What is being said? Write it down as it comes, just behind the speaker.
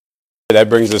That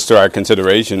brings us to our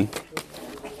consideration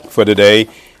for today,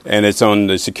 and it's on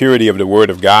the security of the Word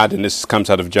of God, and this comes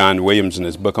out of John Williams in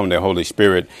his book on the Holy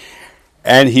Spirit.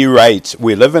 And he writes,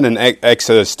 we live in an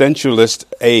existentialist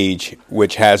age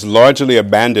which has largely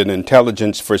abandoned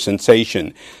intelligence for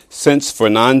sensation, sense for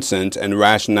nonsense, and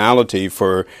rationality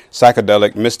for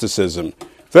psychedelic mysticism.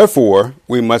 Therefore,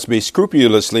 we must be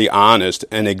scrupulously honest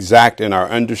and exact in our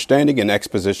understanding and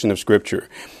exposition of Scripture.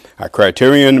 Our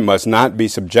criterion must not be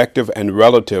subjective and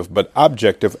relative, but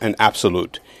objective and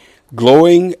absolute.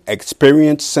 Glowing,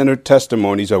 experience-centered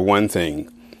testimonies are one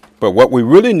thing, but what we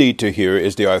really need to hear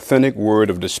is the authentic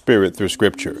word of the Spirit through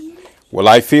Scripture. Well,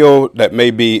 I feel that may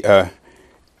be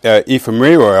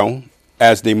ephemeral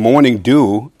as the morning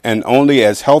dew and only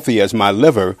as healthy as my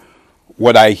liver.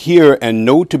 What I hear and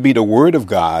know to be the Word of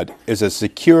God is as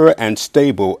secure and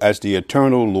stable as the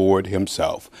eternal Lord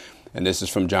Himself. And this is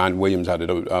from John Williams out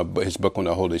of his book on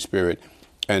the Holy Spirit.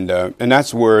 And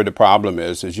that's where the problem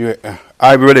is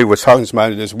I really was talking to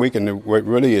somebody this week, and what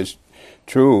really is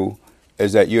true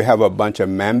is that you have a bunch of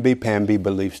mamby-pamby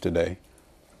beliefs today.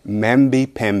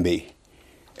 Mamby-pamby.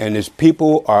 And as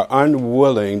people are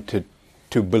unwilling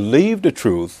to believe the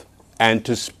truth and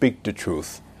to speak the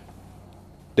truth.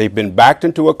 They've been backed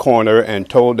into a corner and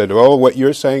told that, oh, what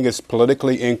you're saying is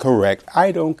politically incorrect.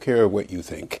 I don't care what you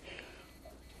think.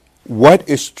 What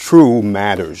is true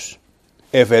matters.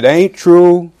 If it ain't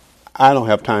true, I don't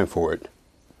have time for it.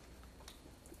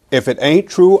 If it ain't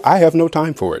true, I have no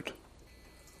time for it.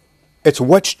 It's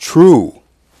what's true.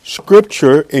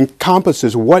 Scripture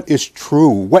encompasses what is true,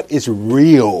 what is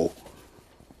real.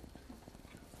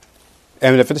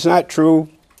 And if it's not true,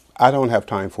 I don't have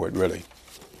time for it, really.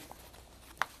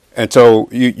 And so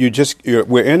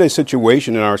we're in a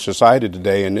situation in our society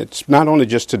today, and it's not only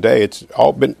just today, it's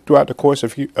all been throughout the course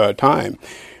of time,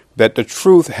 that the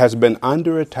truth has been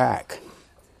under attack.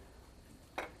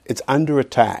 It's under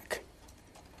attack.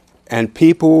 And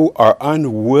people are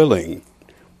unwilling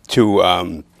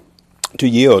to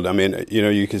yield. I mean,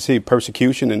 you can see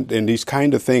persecution and these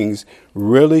kind of things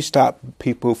really stop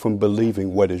people from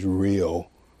believing what is real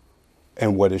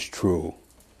and what is true.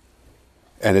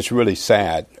 And it's really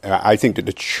sad. I think that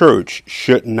the church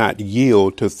should not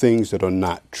yield to things that are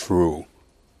not true.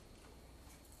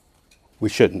 We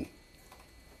shouldn't.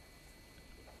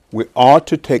 We ought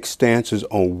to take stances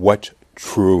on what's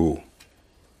true.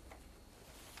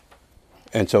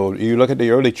 And so you look at the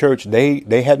early church,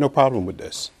 they had no problem with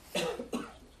this.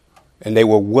 And they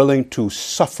were willing to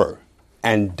suffer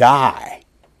and die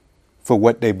for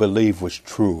what they believed was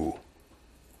true.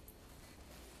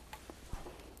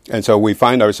 And so we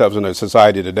find ourselves in a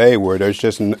society today where there's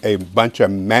just a bunch of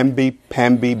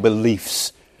mamby-pamby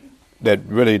beliefs that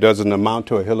really doesn't amount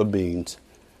to a hill of beans.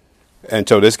 And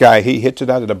so this guy, he hits it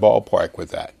out of the ballpark with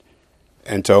that.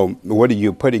 And so what are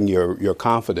you putting your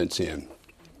confidence in?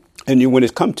 And when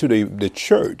it comes to the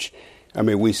church, I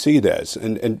mean, we see this,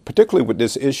 and particularly with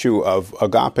this issue of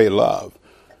agape love.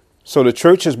 So the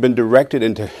church has been directed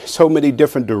into so many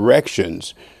different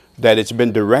directions that it's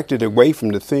been directed away from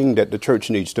the thing that the church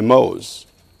needs the most,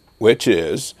 which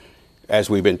is, as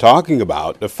we've been talking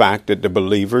about, the fact that the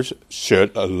believers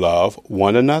should love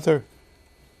one another.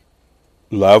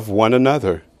 Love one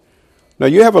another. Now,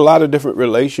 you have a lot of different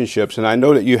relationships, and I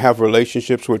know that you have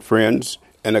relationships with friends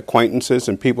and acquaintances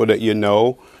and people that you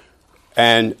know.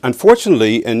 And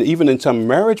unfortunately, and even in some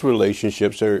marriage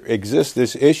relationships, there exists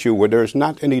this issue where there's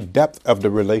not any depth of the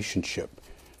relationship,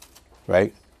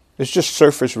 right? It's just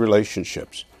surface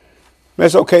relationships.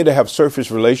 It's okay to have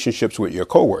surface relationships with your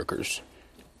coworkers.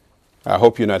 I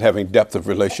hope you're not having depth of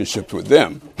relationships with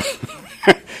them.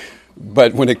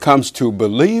 But when it comes to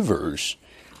believers,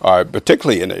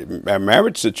 particularly in a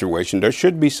marriage situation, there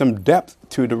should be some depth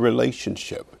to the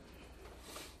relationship.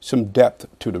 Some depth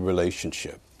to the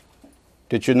relationship.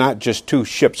 That you're not just two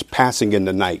ships passing in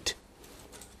the night.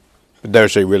 But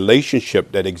there's a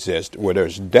relationship that exists where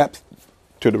there's depth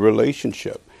to the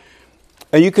relationship.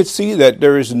 And you could see that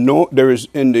there is in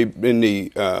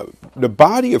the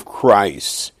body of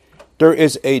Christ, there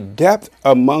is a depth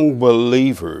among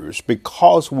believers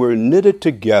because we're knitted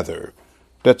together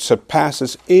that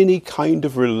surpasses any kind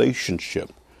of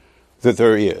relationship that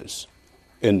there is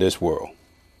in this world.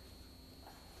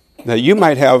 Now, you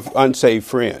might have unsaved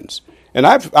friends. And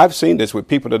I've seen this with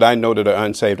people that I know that are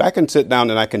unsaved. I can sit down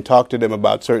and I can talk to them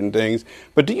about certain things.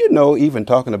 But do you know even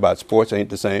talking about sports ain't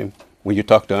the same when you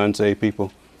talk to unsaved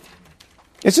people?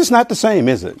 It's just not the same,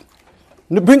 is it?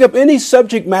 Bring up any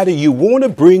subject matter you want to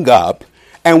bring up,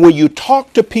 and when you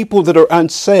talk to people that are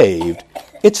unsaved,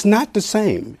 it's not the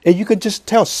same. And you can just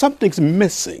tell something's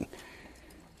missing.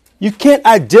 You can't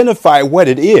identify what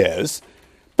it is,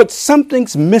 but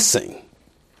something's missing.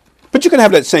 But you can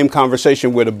have that same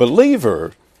conversation with a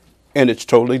believer, and it's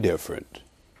totally different.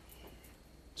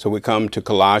 So we come to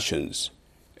Colossians,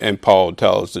 and Paul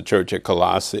tells the church at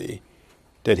Colossae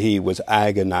that he was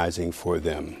agonizing for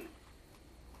them.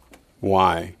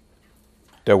 Why?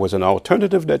 There was an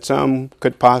alternative that some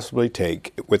could possibly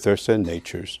take with their sin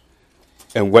natures.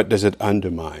 And what does it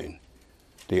undermine?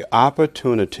 The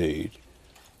opportunity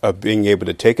of being able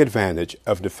to take advantage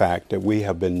of the fact that we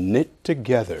have been knit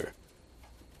together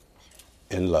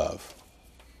in love.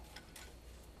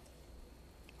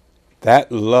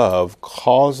 That love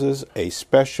causes a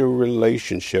special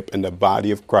relationship in the body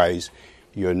of Christ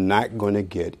you're not going to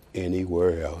get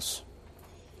anywhere else.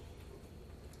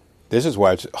 This is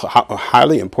why it's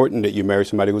highly important that you marry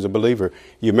somebody who's a believer.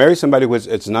 You marry somebody who's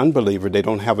an unbeliever, they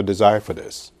don't have a desire for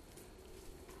this.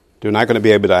 They're not going to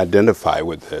be able to identify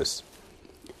with this.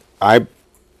 I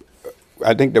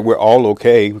think that we're all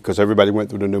okay, because everybody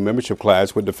went through the new membership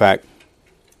class, with the fact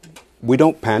we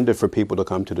don't pander for people to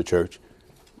come to the church.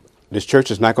 This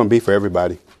church is not going to be for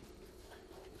everybody.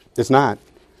 It's not.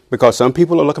 Because some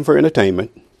people are looking for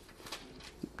entertainment.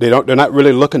 They're not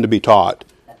really looking to be taught.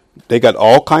 They got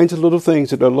all kinds of little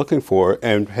things that they're looking for.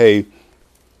 And hey,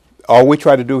 all we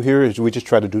try to do here is we just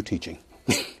try to do teaching.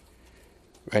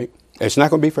 Right? It's not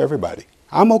going to be for everybody.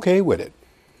 I'm okay with it.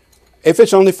 If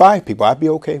it's only 5 people, I'd be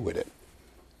okay with it.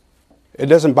 It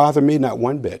doesn't bother me not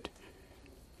one bit.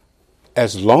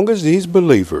 As long as these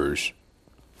believers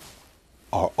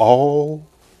are all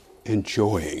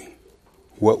enjoying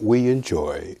what we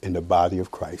enjoy in the body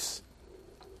of Christ,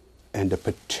 and the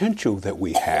potential that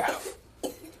we have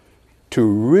to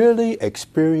really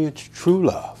experience true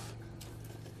love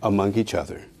among each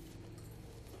other,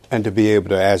 and to be able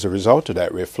to, as a result of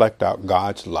that, reflect out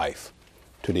God's life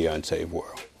to the unsaved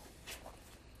world.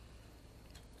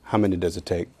 How many does it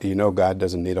take? Do you know God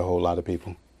doesn't need a whole lot of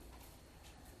people?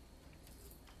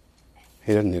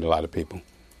 He doesn't need a lot of people.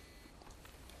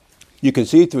 You can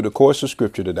see through the course of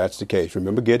Scripture that that's the case.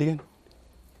 Remember Gideon?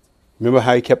 Remember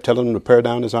how he kept telling them to pare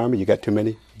down his army? You got too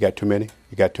many, you got too many,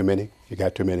 you got too many, you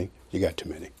got too many, you got too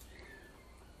many.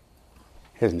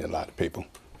 He doesn't need a lot of people.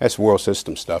 That's world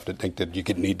system stuff, to think that you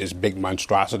could need this big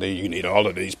monstrosity, you need all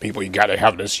of these people, you got to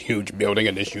have this huge building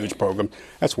and this huge program.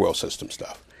 That's world system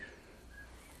stuff.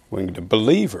 When the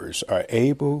believers are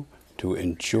able to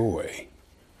enjoy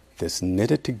this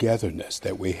knitted togetherness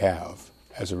that we have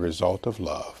as a result of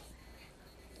love,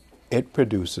 it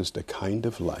produces the kind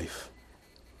of life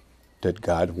that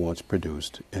God wants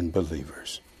produced in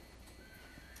believers.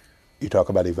 You talk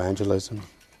about evangelism,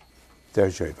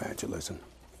 there's your evangelism.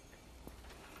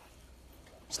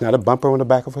 It's not a bumper on the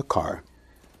back of a car.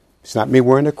 It's not me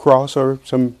wearing a cross or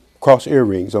some cross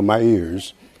earrings on my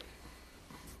ears.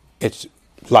 It's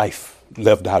life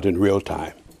lived out in real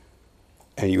time.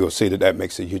 And you will see that that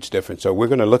makes a huge difference. So we're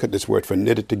going to look at this word for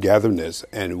knitted togetherness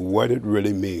and what it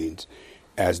really means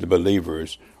as the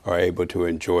believers are able to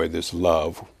enjoy this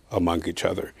love among each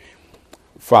other.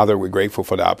 Father, we're grateful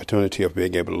for the opportunity of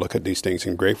being able to look at these things,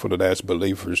 and grateful that as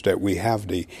believers that we have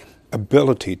the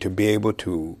ability to be able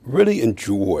to really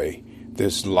enjoy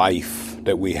this life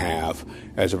that we have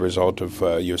as a result of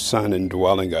your Son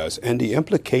indwelling us, and the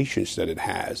implications that it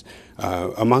has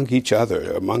among each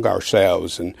other, among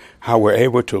ourselves, and how we're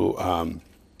able to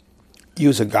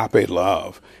use agape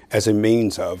love as a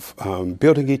means of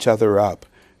building each other up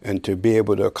and to be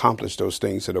able to accomplish those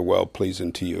things that are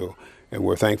well-pleasing to you. And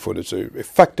we're thankful that it's an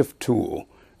effective tool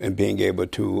in being able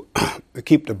to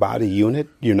keep the body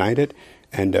united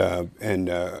and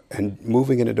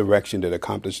moving in a direction that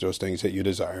accomplishes those things that you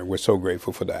desire. We're so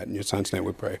grateful for that. In your Son's name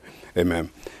we pray.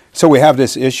 Amen. So we have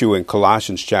this issue in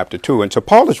Colossians chapter 2. And so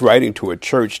Paul is writing to a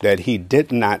church that he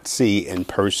did not see in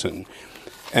person.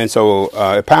 And so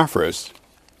Epaphras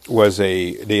was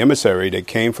the emissary that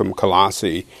came from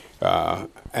Colossae,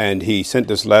 and he sent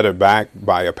this letter back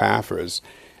by Epaphras.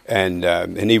 And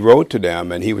he wrote to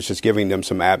them, and he was just giving them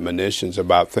some admonitions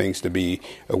about things to be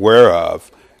aware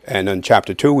of. And in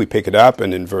chapter 2, we pick it up,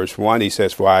 and in verse 1, he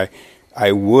says, "For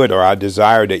I would, or I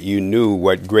desire that you knew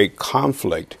what great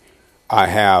conflict I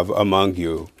have among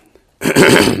you."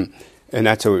 And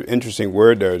that's an interesting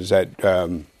word there. Is that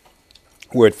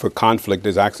word for conflict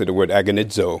is actually the word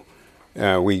agonizo.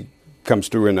 Comes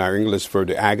through in our English for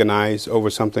to agonize over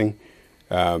something.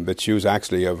 It's used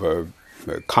actually of a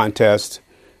contest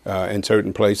in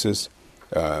certain places,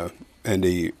 and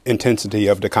the intensity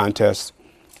of the contest.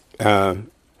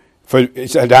 For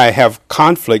that I have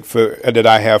conflict that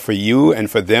I have for you and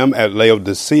for them at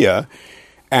Laodicea,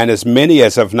 and as many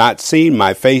as have not seen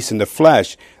my face in the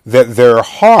flesh, that their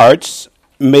hearts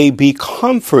may be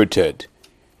comforted,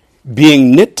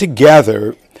 being knit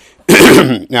together.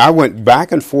 Now, I went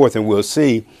back and forth, and we'll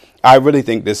see. I really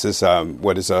think this is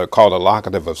what is called a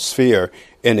locative of sphere,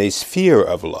 in a sphere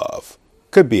of love.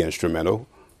 Could be instrumental.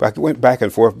 But I went back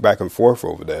and forth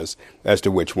over this as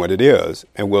to which one it is.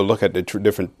 And we'll look at the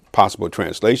different possible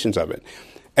translations of it.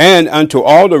 And unto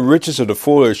all the riches of the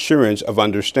full assurance of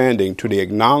understanding, to the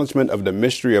acknowledgement of the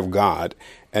mystery of God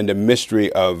and the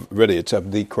mystery of, really, it's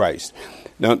of the Christ.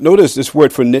 Now, notice this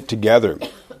word for knit together.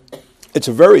 It's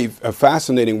a very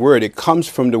fascinating word. It comes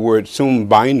from the word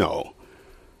sumbino.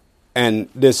 And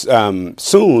this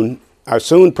soon, our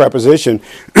soon preposition,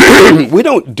 we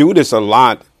don't do this a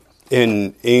lot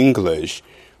in English,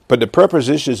 but the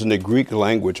prepositions in the Greek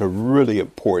language are really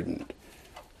important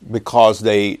because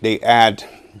they add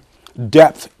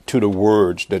depth to the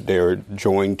words that they're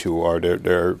joined to or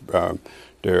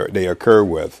they occur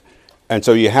with. And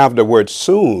so you have the word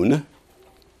soon,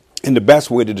 and the best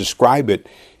way to describe it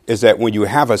is that when you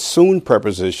have a soon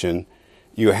preposition,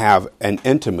 you have an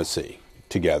intimacy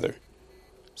together.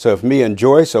 So if me and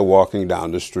Joyce are walking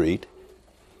down the street,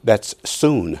 that's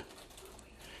soon.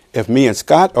 If me and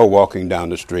Scott are walking down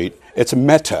the street, it's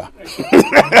meta.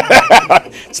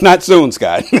 It's not soon,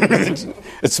 Scott.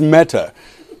 It's meta.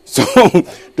 So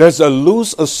there's a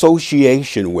loose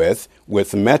association with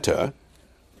meta.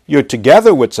 You're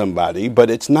together with somebody, but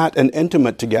it's not an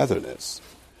intimate togetherness.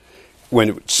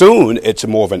 When soon, it's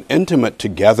more of an intimate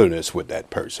togetherness with that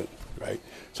person, right?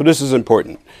 So this is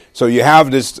important. So you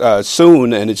have this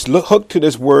soon, and it's hooked to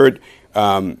this word.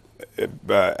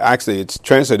 Actually, it's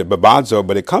translated babazo,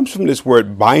 but it comes from this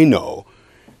word bino.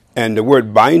 And the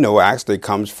word bino actually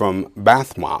comes from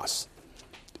bathmos.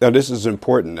 Now, this is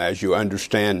important as you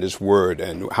understand this word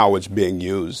and how it's being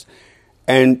used.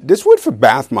 And this word for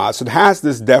bathmos, it has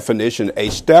this definition: a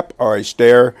step or a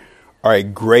stair or a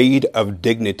grade of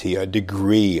dignity, a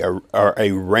degree, or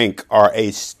a rank, or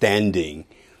a standing.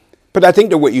 But I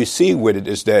think that what you see with it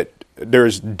is that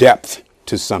there's depth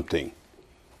to something.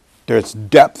 There's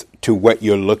depth to what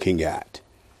you're looking at,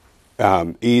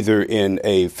 either in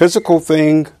a physical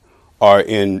thing or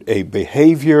in a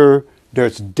behavior.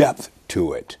 There's depth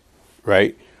to it,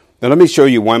 right? Now, let me show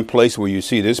you one place where you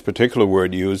see this particular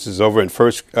word used. Is over in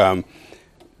 1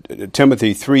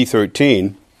 Timothy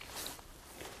 3:13.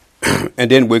 And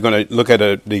then we're going to look at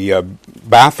the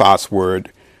bathos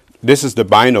word. This is the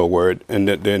bino word, and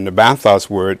then the bathos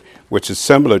word, which is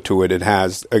similar to it, it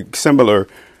has a similar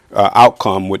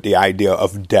outcome with the idea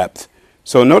of depth.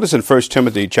 So notice in 1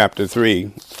 Timothy chapter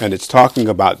 3, and it's talking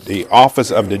about the office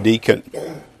of the deacon.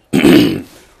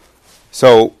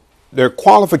 So there are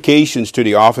qualifications to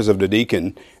the office of the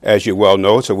deacon, as you well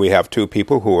know. So we have two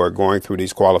people who are going through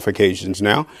these qualifications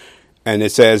now. And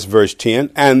it says, verse 10,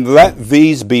 and let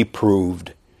these be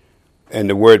proved.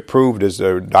 And the word proved is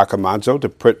the dokimazo, to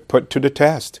put to the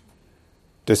test,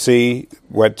 to see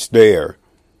what's there.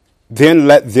 Then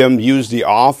let them use the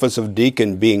office of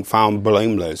deacon, being found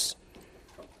blameless.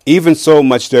 Even so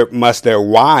must their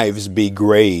wives be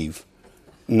grave,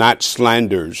 not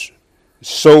slanders,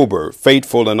 sober,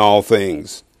 faithful in all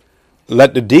things.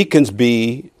 Let the deacons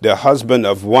be the husband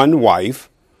of one wife,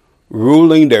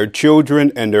 ruling their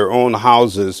children and their own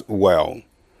houses well.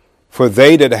 For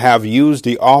they that have used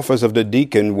the office of the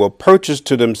deacon will purchase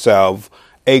to themselves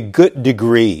a good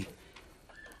degree.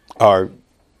 Or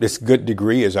this good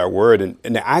degree is our word.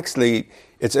 And actually,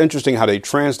 it's interesting how they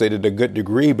translated a good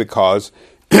degree, because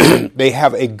they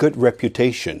have a good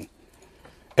reputation.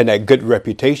 And that good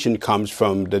reputation comes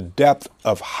from the depth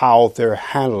of how they're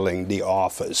handling the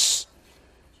office.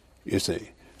 You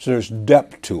see, so there's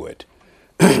depth to it.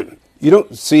 You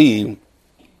don't see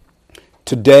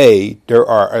today,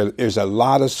 there's a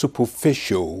lot of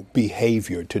superficial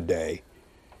behavior today.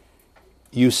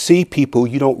 You see people,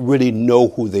 you don't really know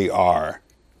who they are.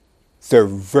 They're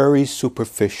very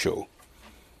superficial.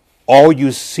 All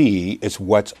you see is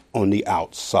what's on the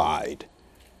outside.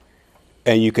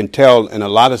 And you can tell in a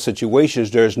lot of situations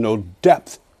there's no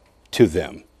depth to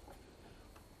them.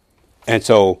 And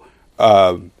so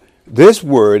this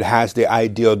word has the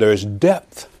idea there's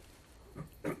depth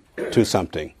to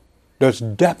something. There's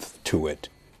depth to it.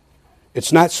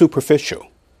 It's not superficial,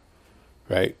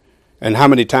 right? And how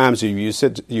many times have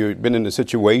you've been in a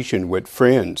situation with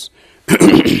friends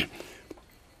and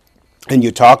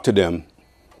you talk to them?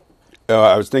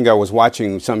 I was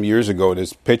watching some years ago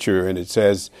this picture, and it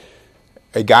says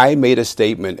a guy made a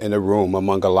statement in a room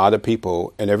among a lot of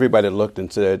people, and everybody looked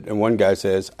and said, and one guy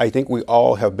says, I think we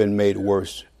all have been made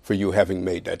worse for you having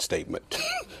made that statement.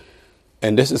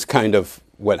 And this is kind of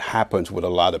what happens with a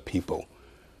lot of people.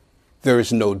 There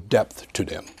is no depth to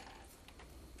them.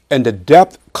 And the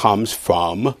depth comes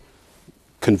from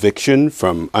conviction,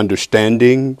 from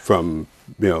understanding, from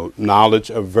knowledge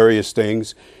of various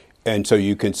things. And so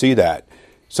you can see that.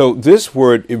 So this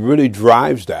word, it really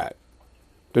drives that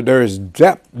there is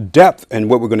depth, and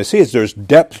what we're going to see is there's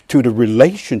depth to the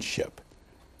relationship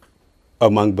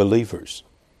among believers.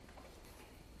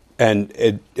 And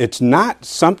it's not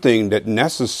something that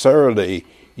necessarily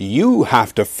you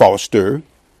have to foster.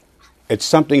 It's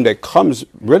something that comes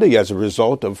really as a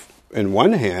result of, in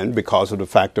one hand, because of the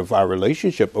fact of our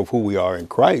relationship of who we are in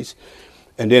Christ.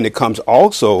 And then it comes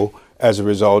also as a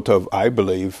result of, I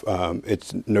believe,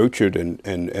 it's nurtured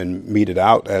and meted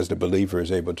out as the believer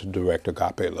is able to direct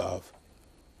agape love.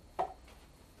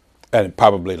 And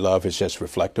probably love is just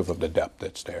reflective of the depth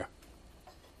that's there.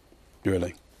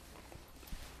 Really.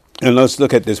 And let's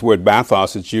look at this word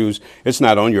bathos. It's used, it's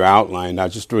not on your outline. I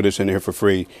just threw this in here for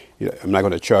free. I'm not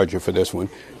going to charge you for this one.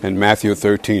 In Matthew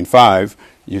 13:5,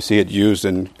 you see it used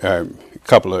in a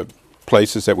couple of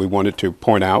places that we wanted to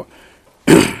point out.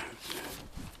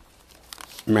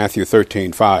 Matthew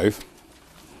 13:5.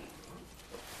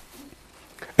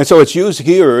 And so it's used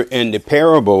here in the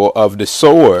parable of the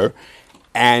sower,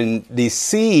 and the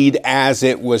seed, as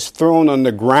it was thrown on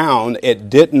the ground, it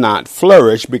did not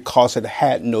flourish because it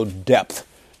had no depth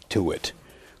to it.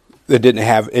 It didn't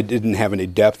have any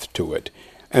depth to it.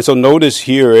 And so notice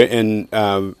here in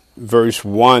verse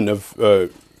 1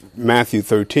 of Matthew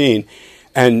 13.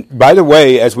 And by the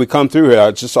way, as we come through here,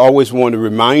 I just always want to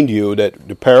remind you that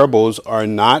the parables are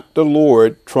not the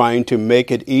Lord trying to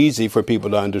make it easy for people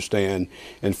to understand.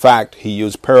 In fact, he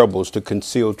used parables to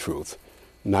conceal truth,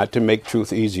 not to make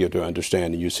truth easier to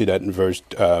understand. And you see that in verse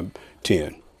 10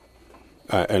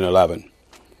 and 11.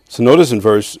 So notice in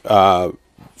verse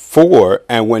 4,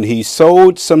 and when he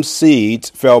sowed, some seeds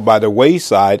fell by the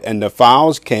wayside, and the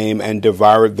fowls came and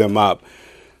devoured them up.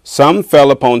 Some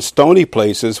fell upon stony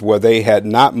places where they had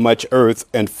not much earth,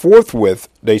 and forthwith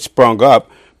they sprung up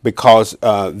because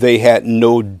they had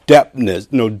no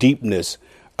deepness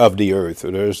of the earth.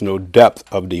 There's no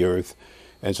depth of the earth,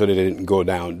 and so they didn't go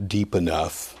down deep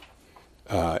enough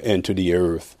into the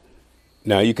earth.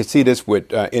 Now, you can see this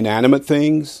with inanimate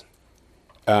things.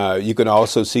 You can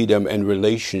also see them in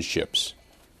relationships,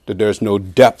 that there's no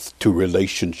depth to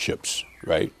relationships,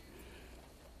 right?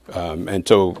 And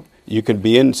so you can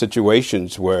be in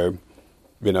situations where,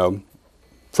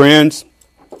 friends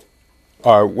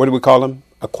are, what do we call them?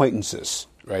 Acquaintances,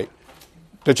 right?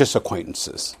 They're just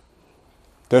acquaintances.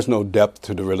 There's no depth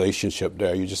to the relationship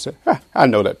there. You just say, I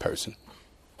know that person.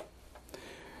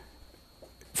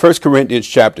 1 Corinthians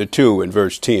chapter 2 and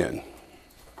verse 10.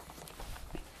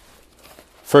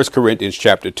 1 Corinthians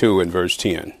chapter 2 and verse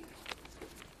 10.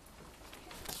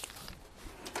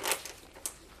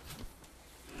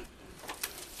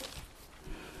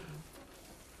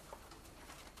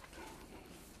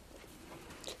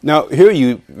 Now, here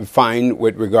you find,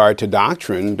 with regard to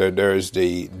doctrine, that there's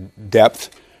the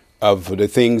depth of the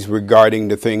things regarding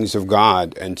the things of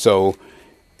God. And so,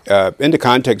 in the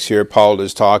context here, Paul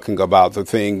is talking about the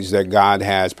things that God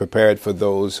has prepared for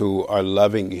those who are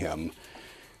loving him.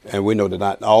 And we know that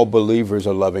not all believers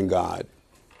are loving God.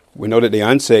 We know that the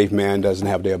unsaved man doesn't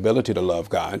have the ability to love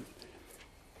God.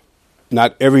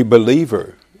 Not every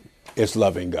believer is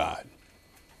loving God,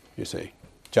 you see.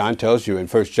 John tells you in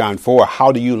 1 John 4,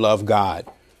 how do you love God?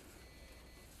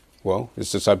 Well,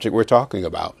 it's the subject we're talking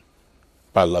about,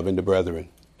 by loving the brethren.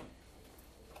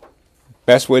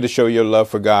 Best way to show your love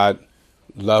for God,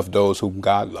 love those whom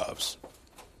God loves.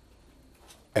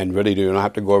 And really, you don't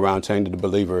have to go around saying to the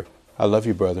believer, I love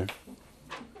you, brother.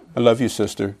 I love you,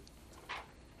 sister.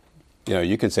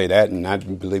 You can say that and not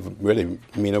really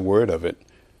mean a word of it.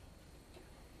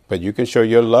 But you can show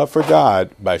your love for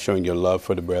God by showing your love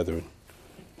for the brethren.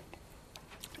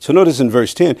 So notice in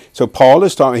verse 10. So Paul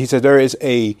is talking. He says there is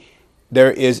a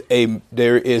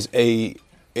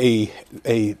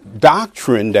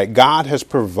doctrine that God has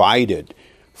provided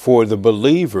for the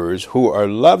believers who are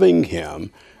loving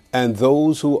him and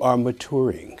those who are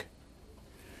maturing.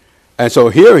 And so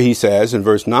here he says in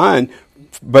verse 9,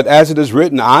 but as it is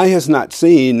written, eye has not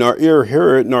seen, nor ear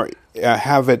heard, nor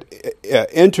have it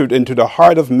entered into the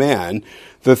heart of man,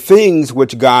 the things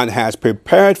which God has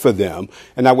prepared for them.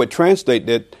 And I would translate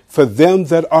that, for them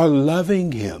that are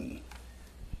loving him.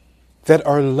 That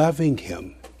are loving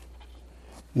him.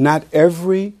 Not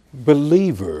every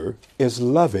believer is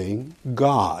loving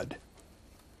God.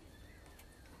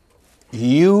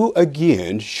 You,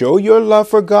 again, show your love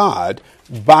for God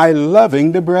by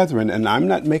loving the brethren. And I'm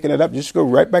not making it up. Just go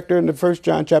right back there into 1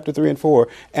 John chapter 3 and 4,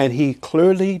 and he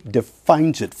clearly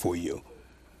defines it for you.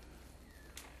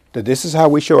 That this is how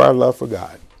we show our love for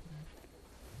God.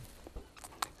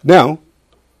 Now,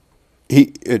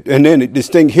 and then this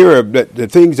thing here, that the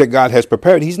things that God has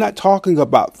prepared, he's not talking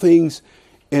about things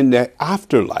in the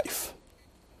afterlife.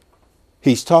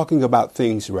 He's talking about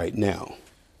things right now.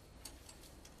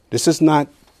 This is not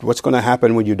what's going to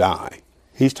happen when you die.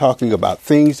 He's talking about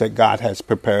things that God has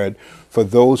prepared for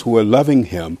those who are loving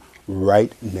him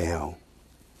right now.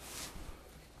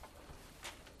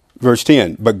 Verse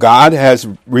 10, but God has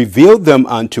revealed them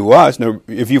unto us. Now,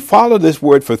 if you follow this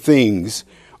word for things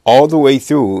all the way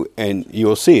through, and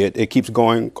you'll see it keeps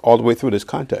going all the way through this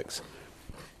context.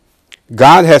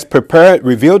 God has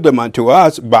revealed them unto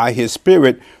us by his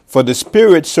Spirit, for the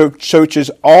Spirit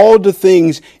searches all the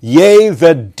things, yea,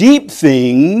 the deep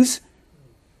things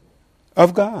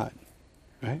of God.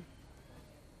 Right?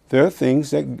 There are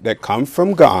things that come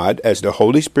from God as the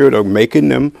Holy Spirit are making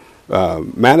them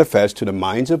manifest to the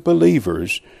minds of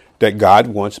believers that God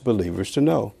wants believers to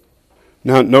know.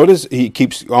 Now, notice he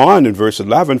keeps on in verse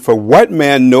 11, for what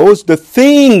man knows the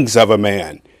things of a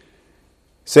man,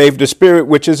 save the spirit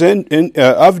which is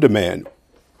of the man,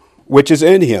 which is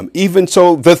in him. Even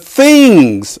so, the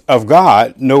things of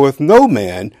God knoweth no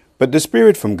man, but the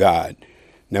Spirit from God.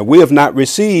 Now, we have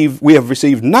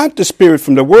received not the Spirit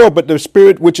from the world, but the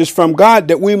Spirit which is from God,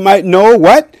 that we might know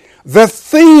what? The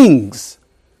things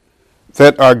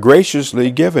that are graciously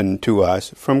given to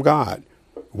us from God.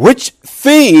 Which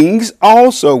things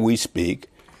also we speak,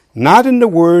 not in the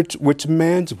words which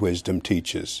man's wisdom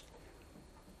teaches,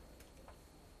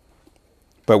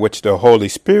 but which the Holy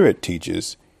Spirit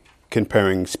teaches,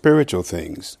 comparing spiritual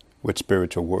things with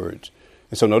spiritual words.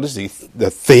 And so notice the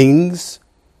things,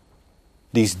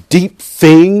 these deep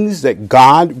things that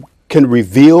God can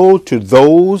reveal to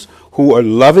those who are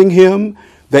loving him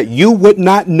that you would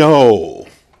not know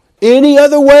any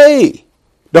other way.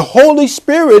 The Holy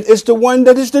Spirit is the one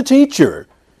that is the teacher.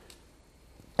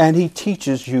 And he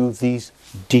teaches you these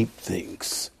deep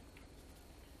things.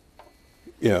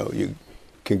 You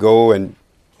can go and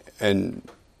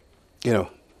a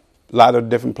lot of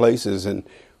different places. And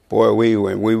boy,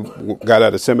 when we got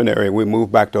out of seminary, we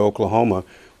moved back to Oklahoma,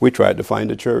 we tried to find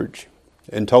a church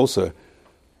in Tulsa,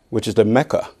 which is the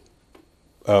Mecca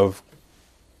of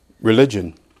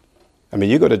religion. I mean,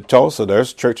 you go to Tulsa,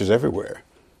 there's churches everywhere.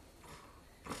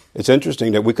 It's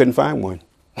interesting that we couldn't find one.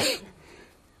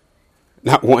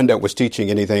 Not one that was teaching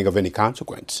anything of any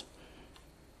consequence.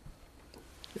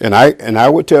 And I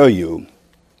would tell you,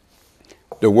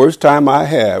 the worst time I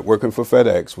had working for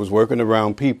FedEx was working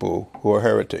around people who are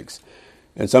heretics.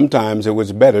 And sometimes it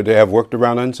was better to have worked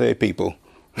around unsaved people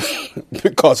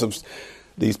because of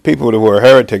these people who are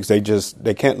heretics.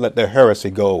 They can't let their heresy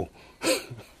go.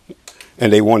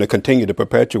 And they want to continue to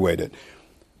perpetuate it.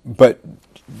 But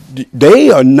they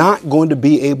are not going to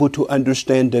be able to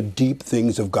understand the deep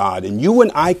things of God. And you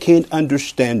and I can't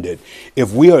understand it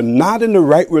if we are not in the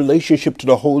right relationship to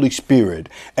the Holy Spirit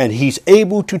and he's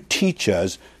able to teach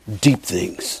us deep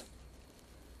things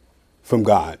from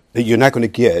God that you're not going to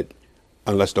get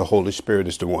unless the Holy Spirit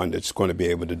is the one that's going to be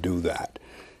able to do that.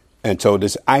 And so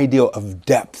this idea of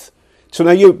depth. So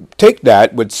now you take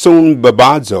that with sum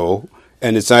babazo,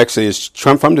 and it's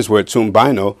from this word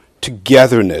sumbino,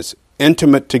 togetherness.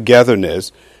 Intimate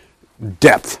togetherness,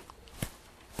 depth,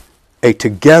 a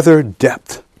together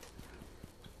depth.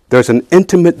 There's an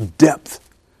intimate depth.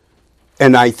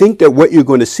 And I think that what you're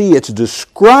going to see it's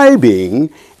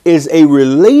describing is a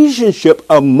relationship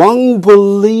among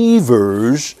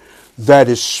believers that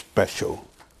is special.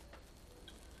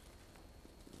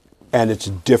 And it's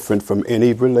different from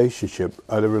any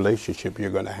other relationship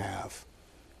you're going to have.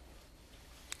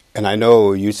 And I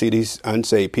know you see these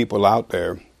unsaved people out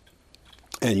there,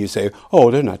 and you say, oh,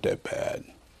 they're not that bad.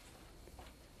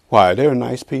 Why? They're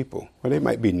nice people. Well, they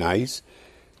might be nice,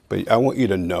 but I want you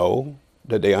to know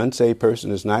that the unsaved person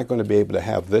is not going to be able to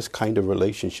have this kind of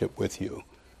relationship with you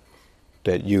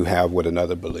that you have with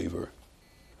another believer.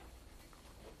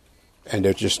 And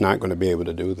they're just not going to be able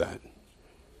to do that.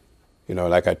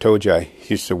 Like I told you, I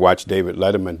used to watch David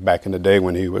Letterman back in the day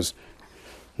when he was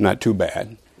not too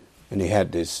bad. And he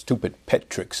had these stupid pet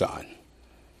tricks on.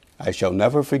 I shall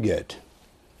never forget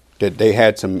that they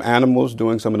had some animals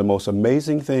doing some of the most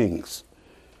amazing things.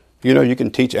 You can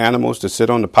teach animals to sit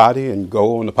on the potty and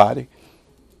go on the potty.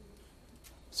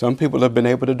 Some people have been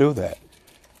able to do that.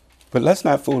 But let's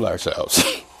not fool ourselves.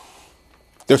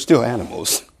 They're still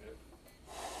animals.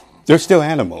 They're still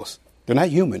animals. They're not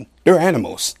human. They're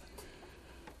animals.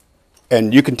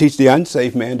 And you can teach the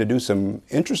unsaved man to do some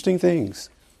interesting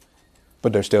things,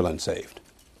 but they're still unsaved.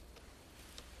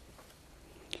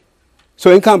 So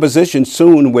in composition,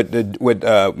 soon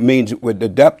means with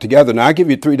the depth together. Now I give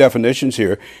you three definitions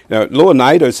here. Now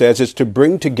Louw-Nida says it's to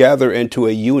bring together into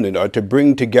a unit, or to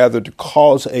bring together to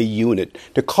cause a unit,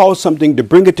 to cause something, to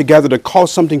bring it together, to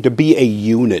cause something to be a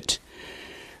unit.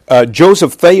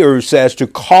 Joseph Thayer says to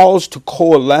cause, to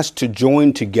coalesce, to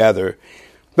join together.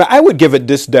 Now I would give it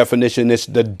this definition: it's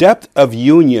the depth of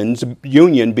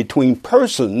union between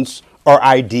persons or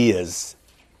ideas.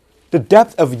 The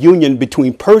depth of union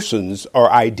between persons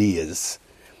or ideas.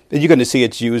 And you're going to see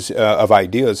its use of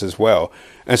ideas as well.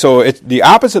 And so it's the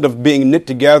opposite of being knit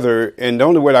together. And the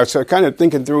only way I was kind of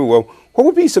thinking through, well, what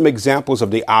would be some examples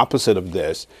of the opposite of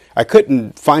this? I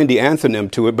couldn't find the antonym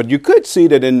to it, but you could see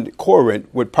that in Corinth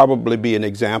would probably be an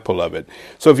example of it.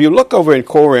 So if you look over in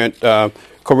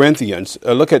Corinthians,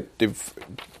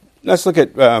 let's look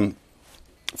at 1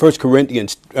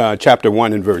 Corinthians chapter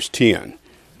 1 and verse 10.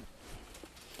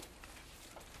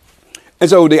 And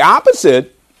so the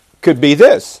opposite could be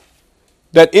this,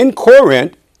 that in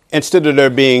Corinth, instead of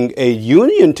there being a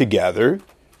union together,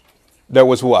 there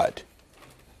was what?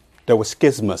 There was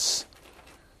schismas.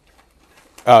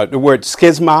 The word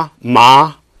schisma,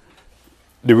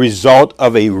 the result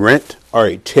of a rent or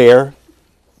a tear,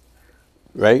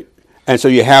 right? And so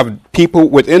you have people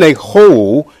within a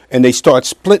whole, and they start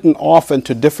splitting off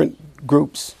into different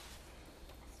groups.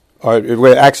 Or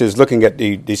where actually is looking at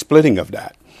the splitting of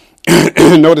that.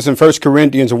 Notice in 1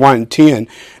 Corinthians 1:10,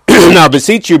 now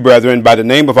beseech you, brethren, by the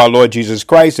name of our Lord Jesus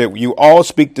Christ, that you all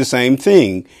speak the same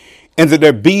thing, and that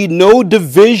there be no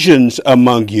divisions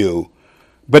among you,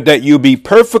 but that you be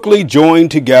perfectly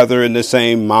joined together in the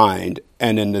same mind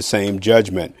and in the same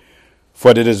judgment.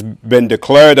 For it has been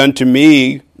declared unto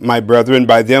me, my brethren,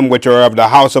 by them which are of the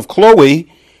house of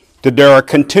Chloe, that there are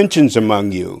contentions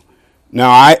among you.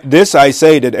 Now I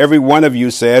say, that every one of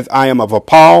you saith, I am of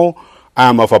Paul, I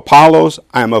am of Apollos,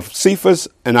 I am of Cephas,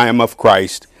 and I am of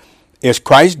Christ. Is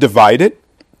Christ divided?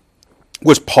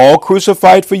 Was Paul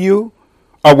crucified for you?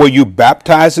 Or were you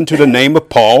baptized into the name of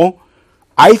Paul?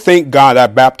 I thank God I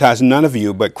baptized none of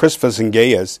you but Crispus and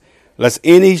Gaius, lest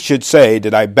any should say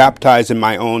that I baptized in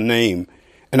my own name.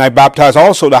 And I baptized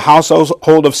also the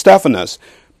household of Stephanas.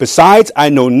 Besides, I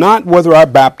know not whether I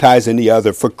baptize any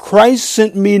other, for Christ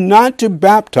sent me not to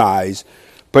baptize,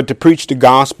 but to preach the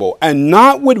gospel, and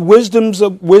not with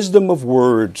wisdom of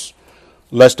words,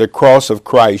 lest the cross of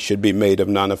Christ should be made of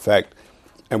none effect.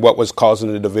 And what was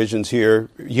causing the divisions here?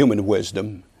 Human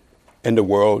wisdom in the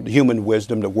world. Human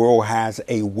wisdom. The world has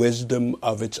a wisdom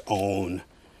of its own,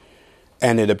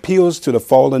 and it appeals to the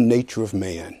fallen nature of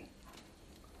man.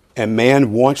 And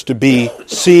man wants to be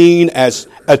seen as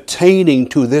attaining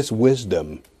to this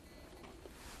wisdom.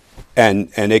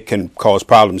 And it can cause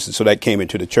problems. So that came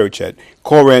into the church at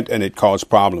Corinth, and it caused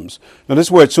problems. Now, this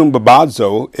word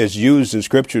sumbabazo is used in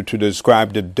Scripture to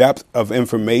describe the depth of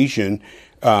information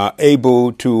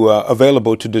available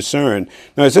to discern.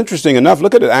 Now, it's interesting enough.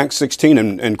 Look at Acts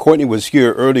 16, and Courtney was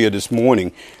here earlier this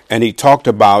morning, and he talked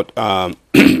about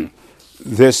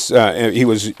this. He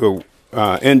was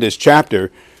in this chapter.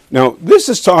 Now, this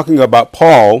is talking about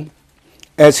Paul.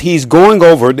 As he's going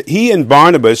over, he and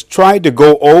Barnabas tried to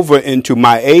go over into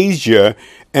Mysia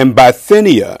and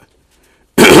Bithynia.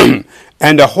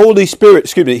 And the Holy Spirit,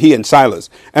 he and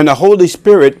Silas, and the Holy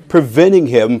Spirit preventing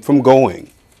him from going,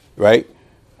 right?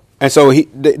 And so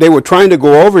they were trying to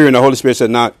go over here, and the Holy Spirit said,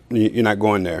 "No, you're not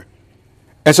going there."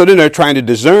 And so then they're trying to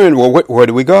discern, well, where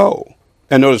do we go?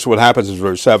 And notice what happens in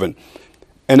verse 7.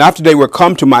 And after they were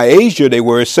come to Mysia, they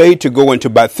were essayed to go into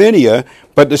Bithynia,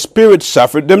 but the Spirit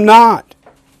suffered them not.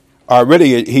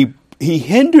 Really, he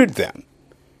hindered them.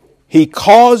 He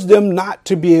caused them not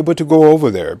to be able to go over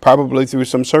there, probably through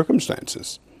some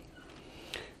circumstances.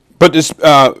 But this,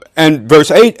 and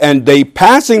verse 8, and they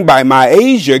passing by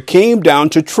Mysia came down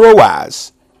to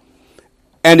Troas.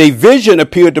 And a vision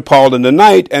appeared to Paul in the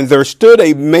night, and there stood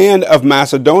a man of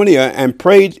Macedonia and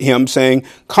prayed him, saying,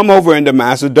 come over into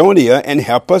Macedonia and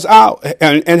help us out,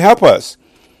 and help us.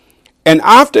 And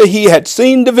after he had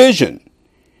seen the vision,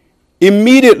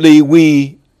 immediately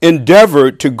we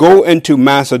endeavored to go into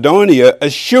Macedonia,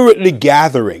 assuredly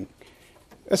gathering.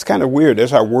 That's kind of weird.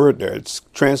 There's our word there. It's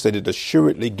translated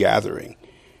assuredly gathering.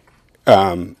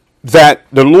 That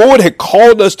the Lord had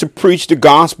called us to preach the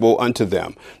gospel unto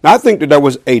them. Now, I think that there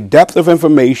was a depth of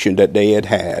information that they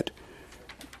had,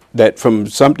 that from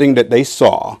something that they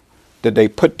saw, that they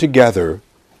put together,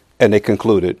 and they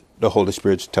concluded the Holy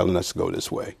Spirit's telling us to go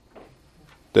this way,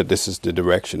 that this is the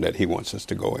direction that he wants us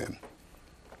to go in.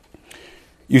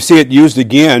 You see it used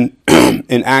again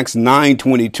in Acts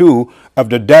 9:22 of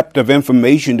the depth of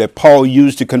information that Paul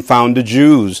used to confound the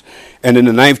Jews. And in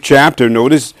the 9th chapter,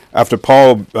 notice after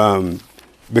Paul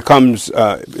becomes,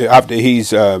 after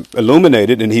he's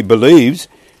illuminated and he believes,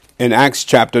 in Acts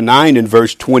chapter 9 and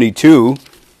verse 22,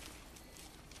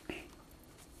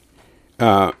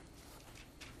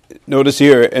 notice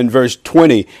here in verse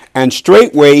 20, and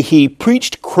straightway he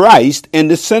preached Christ in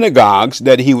the synagogues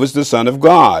that he was the Son of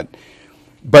God.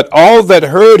 But all that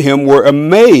heard him were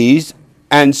amazed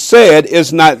and said,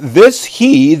 is not this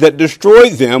he that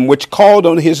destroyed them which called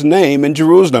on his name in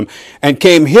Jerusalem, and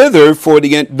came hither for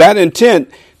that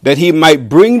intent that he might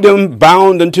bring them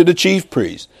bound unto the chief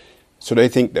priests? So they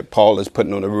think that Paul is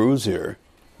putting on a ruse here,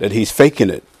 that he's faking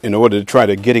it in order to try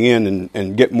to getting in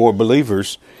and get more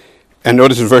believers. And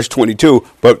notice in verse 22,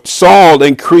 but Saul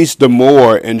increased the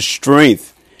more in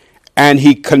strength, and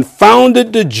he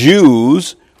confounded the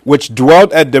Jews which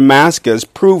dwelt at Damascus,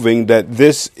 proving that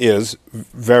this is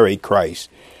very Christ.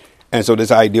 And so this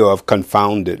idea of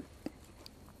confounded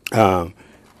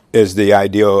is the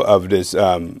idea of this.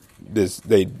 It's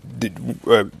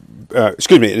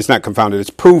not confounded.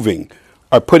 It's proving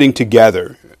or putting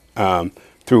together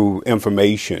through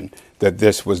information that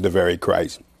this was the very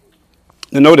Christ.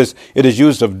 Now notice it is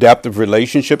used of depth of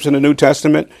relationships in the New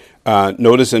Testament.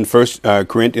 Notice in 1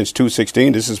 Corinthians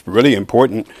 2:16, this is really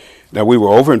important. Now, we were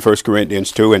over in 1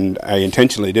 Corinthians 2, and I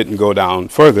intentionally didn't go down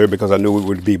further because I knew we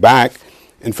would be back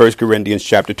in 1 Corinthians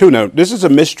chapter 2. Now, this is a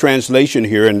mistranslation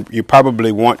here, and you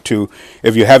probably want to,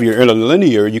 if you have your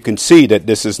interlinear, you can see that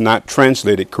this is not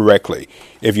translated correctly.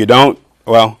 If you don't,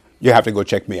 well, you have to go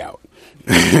check me out.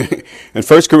 In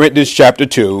 1 Corinthians chapter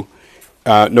 2,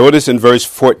 notice in verse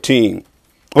 14.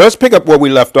 Well, let's pick up where we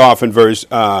left off in verse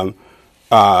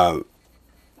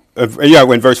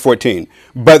in verse 14.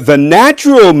 But the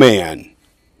natural man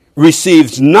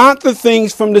receives not the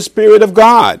things from the Spirit of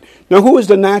God. Now, who is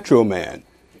the natural man?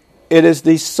 It is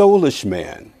the soulish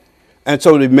man. And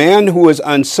so the man who is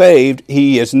unsaved,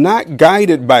 he is not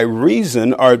guided by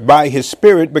reason or by his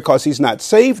spirit because he's not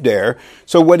saved there.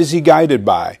 So what is he guided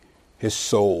by? His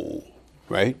soul,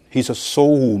 right? He's a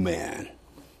soul man.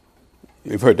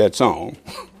 You've heard that song.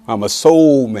 I'm a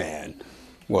soul man.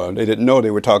 Well, they didn't know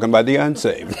they were talking about the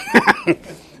unsaved.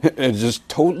 It's just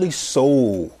totally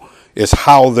soul is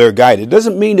how they're guided. It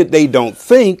doesn't mean that they don't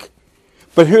think,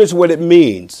 but here's what it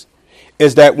means,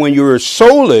 is that when you're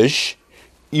soulish,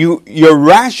 your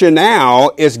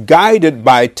rationale is guided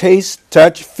by taste,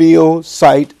 touch, feel,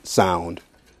 sight, sound.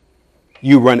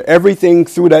 You run everything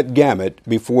through that gamut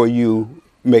before you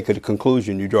make a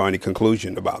conclusion, you draw any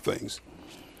conclusion about things.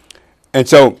 And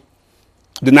so,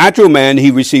 the natural man, he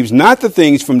receives not the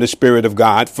things from the Spirit of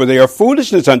God, for they are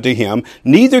foolishness unto him,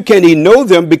 neither can he know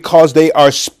them because they are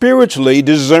spiritually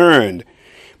discerned.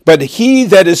 But he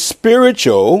that is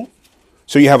spiritual,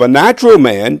 so you have a natural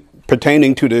man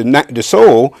pertaining to the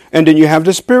soul, and then you have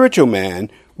the spiritual man,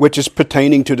 which is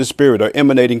pertaining to the Spirit or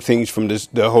emanating things from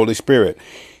the Holy Spirit.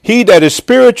 He that is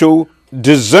spiritual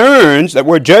discerns, that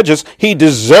word judges, he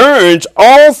discerns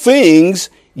all things,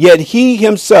 yet he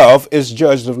himself is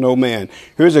judged of no man.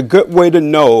 Here's a good way to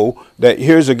know that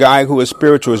here's a guy who is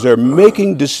spiritual, is they're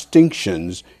making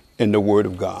distinctions in the Word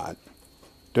of God.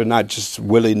 They're not just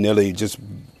willy-nilly, just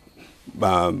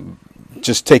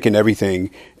taking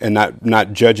everything and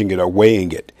not judging it or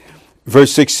weighing it.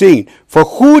 Verse 16, for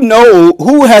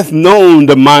who hath known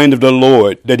the mind of the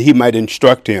Lord that he might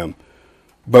instruct him?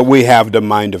 But we have the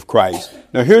mind of Christ.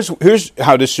 Now, here's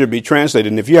how this should be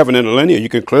translated. And if you have an interlinear, you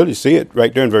can clearly see it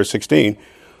right there in verse 16.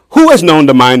 Who has known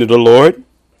the mind of the Lord?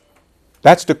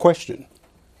 That's the question.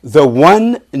 The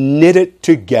one knitted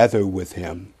together with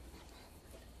him.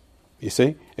 You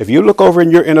see? If you look over in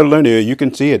your interlinear, you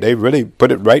can see it. They really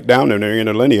put it right down in their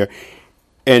interlinear.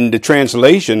 In the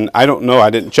translation, I don't know. I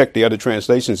didn't check the other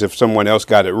translations if someone else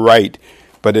got it right.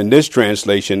 But in this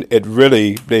translation, they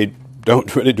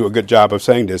don't really do a good job of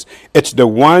saying this. It's the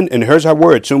one, and here's our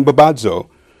word, sumbabazo,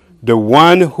 the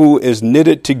one who is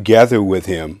knitted together with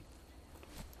him.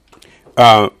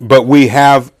 But we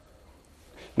have,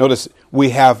 notice,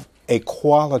 we have a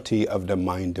quality of the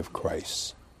mind of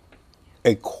Christ.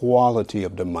 A quality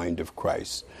of the mind of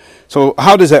Christ. So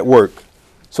how does that work?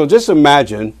 So just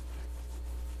imagine,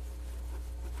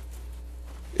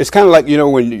 it's kind of like,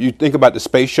 when you think about the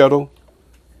space shuttle,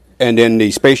 and then the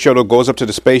space shuttle goes up to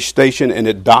the space station and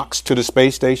it docks to the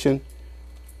space station,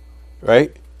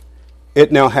 right?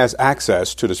 It now has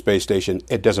access to the space station.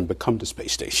 It doesn't become the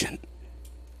space station,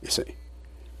 you see.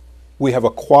 We have a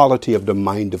quality of the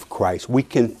mind of Christ. We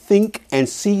can think and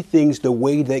see things the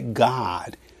way that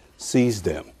God sees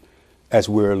them as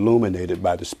we're illuminated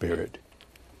by the Spirit.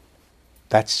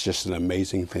 That's just an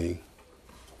amazing thing.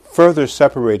 Further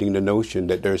separating the notion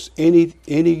that there's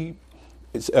any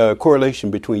correlation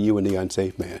between you and the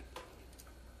unsaved man.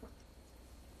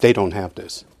 They don't have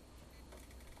this.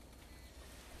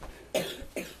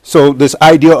 So this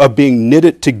idea of being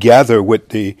knitted together with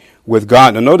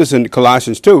God. Now notice in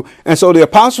Colossians 2. And so the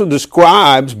apostle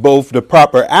describes both the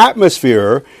proper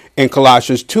atmosphere in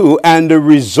Colossians 2 and the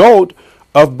result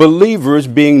of believers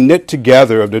being knit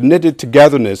together, of the knitted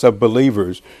togetherness of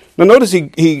believers. Now notice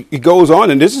he goes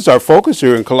on, and this is our focus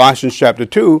here in Colossians chapter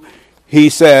 2. He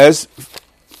says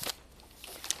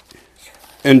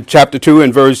in chapter 2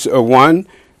 and verse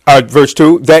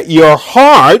 2, that your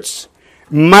hearts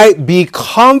might be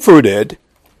comforted,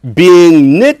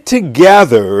 being knit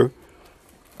together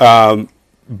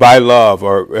by love,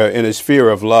 or in a sphere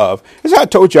of love. As I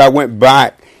told you, I went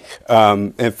back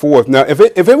and forth. Now, if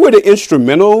it were the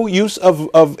instrumental use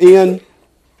of in,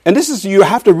 and this is, you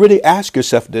have to really ask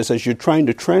yourself this as you're trying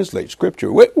to translate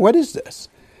Scripture. What is this?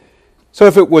 So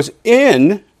if it was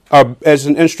in, as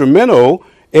an instrumental,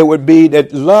 it would be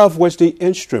that love was the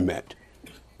instrument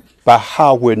by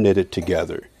how we're knitted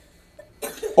together.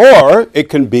 Or it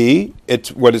can be,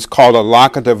 it's what is called a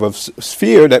locative of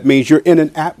sphere. That means you're in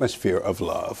an atmosphere of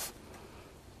love.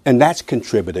 And that's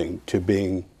contributing to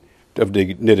being of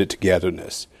the knitted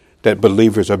togetherness, that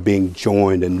believers are being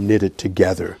joined and knitted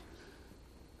together,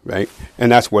 right?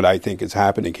 And that's what I think is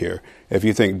happening here. If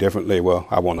you think differently, well,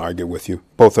 I won't argue with you.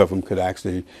 Both of them could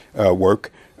actually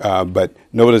work. But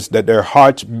notice that their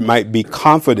hearts might be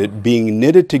comforted, being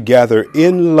knitted together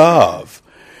in love.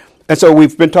 And so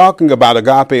we've been talking about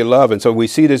agape love, and so we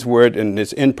see this word and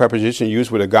this in preposition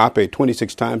used with agape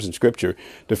 26 times in Scripture.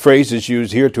 The phrase is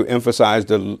used here to emphasize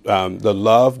the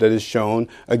love that is shown,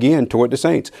 again, toward the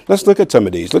saints. Let's look at some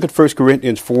of these. Look at 1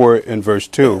 Corinthians 4 and verse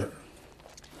 2.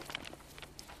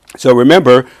 So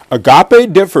remember,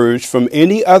 agape differs from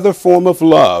any other form of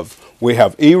love. We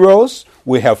have eros,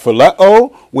 we have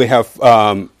phileo, we have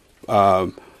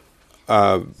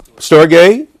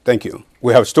storge. Thank you.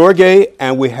 We have storge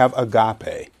and we have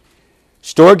agape.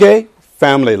 Storge,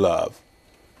 family love.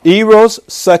 Eros,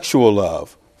 sexual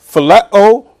love.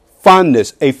 Phileo,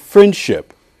 fondness, a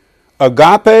friendship.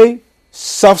 Agape,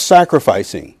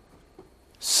 self-sacrificing.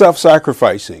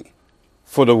 Self-sacrificing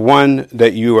for the one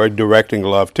that you are directing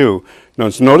love to.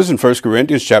 Now, notice in 1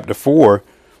 Corinthians chapter 4,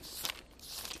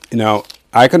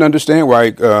 I can understand why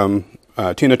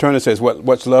Tina Turner says,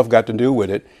 what's love got to do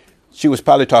with it? She was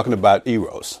probably talking about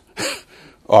eros.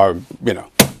 Or,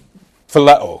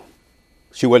 phileo.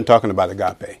 She wasn't talking about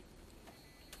agape.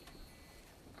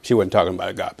 She wasn't talking about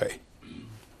agape.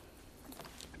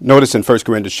 Notice in 1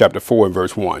 Corinthians chapter 4 and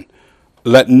verse 1.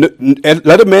 Let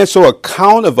a man so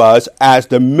account of us as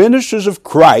the ministers of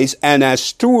Christ and as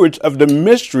stewards of the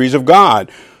mysteries of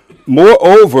God.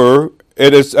 Moreover,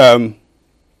 it is, I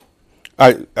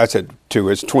said 2,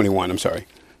 it's 21, I'm sorry.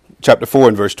 Chapter 4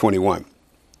 and verse 21.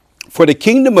 For the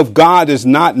kingdom of God is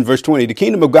not, in verse 20, the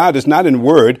kingdom of God is not in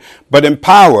word, but in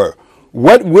power.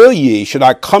 What will ye? Should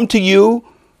I come to you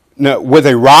with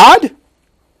a rod,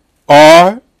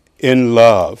 or in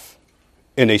love,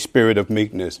 in a spirit of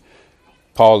meekness?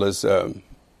 Paul is a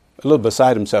little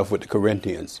beside himself with the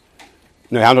Corinthians.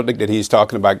 Now, I don't think that he's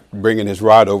talking about bringing his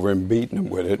rod over and beating them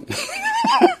with it.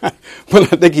 But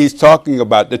I think he's talking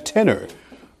about the tenor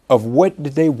of what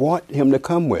did they want him to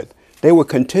come with. They were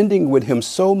contending with him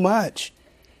so much.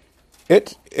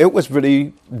 It was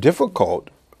really difficult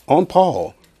on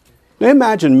Paul. Now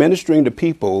imagine ministering to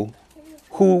people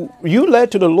who you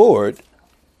led to the Lord,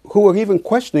 who are even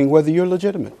questioning whether you're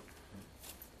legitimate.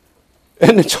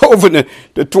 And it's over in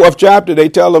the 12th chapter, they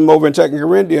tell him over in 2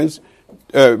 Corinthians,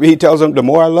 he tells them, the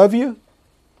more I love you,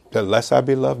 the less I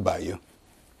be loved by you.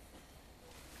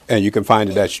 And you can find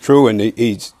that that's true. And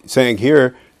he's saying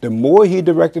here, the more he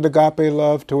directed agape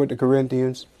love toward the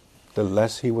Corinthians, the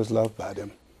less he was loved by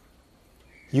them.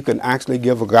 You can actually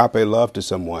give agape love to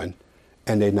someone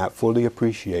and they not fully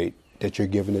appreciate that you're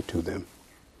giving it to them.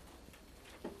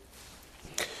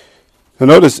 Now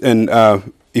notice in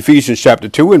Ephesians chapter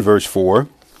 2 and verse 4,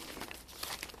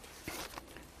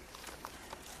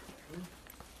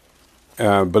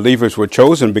 believers were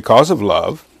chosen because of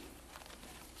love.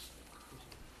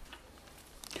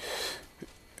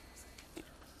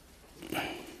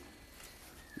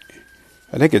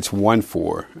 I think it's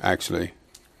 1:4, actually.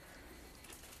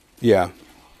 Yeah.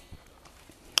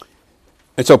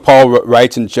 And so Paul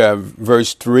writes in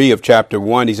verse 3 of chapter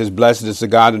 1, he says, Blessed is the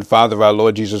God and Father of our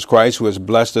Lord Jesus Christ, who has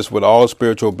blessed us with all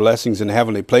spiritual blessings in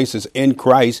heavenly places in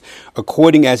Christ,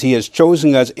 according as he has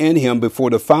chosen us in him before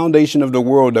the foundation of the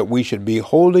world, that we should be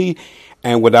holy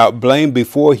and without blame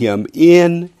before him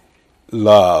in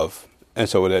love. And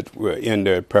so that we're in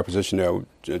the preposition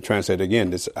there, translate again,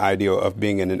 this idea of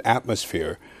being in an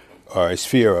atmosphere or a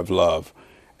sphere of love.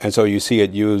 And so you see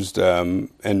it used in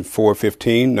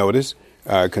 4:15, notice,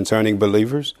 concerning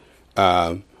believers.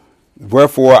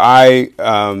 Wherefore if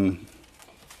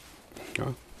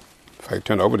I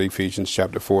turn over to Ephesians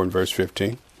chapter 4 and verse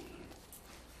 15.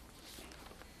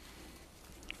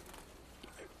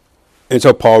 And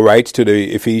so Paul writes to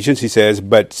the Ephesians, he says,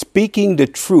 but speaking the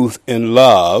truth in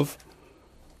love,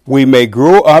 we may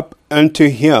grow up unto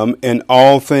him in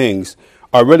all things.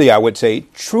 Or really, I would say,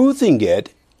 truthing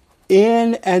it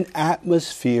in an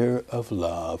atmosphere of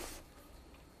love.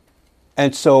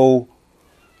 And so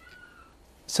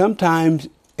sometimes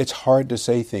it's hard to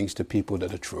say things to people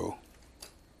that are true.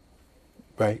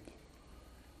 Right?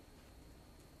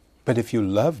 But if you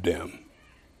love them,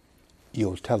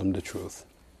 you'll tell them the truth.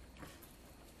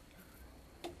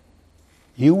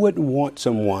 You wouldn't want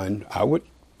someone, I would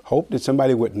hope that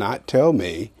somebody would not tell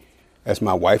me, as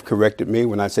my wife corrected me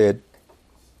when I said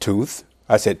tooth,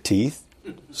 I said teeth.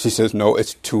 She says, no,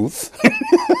 it's tooth.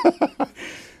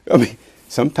 I mean,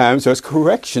 sometimes there's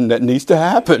correction that needs to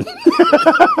happen.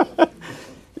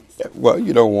 Well,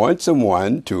 you don't want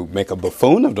someone to make a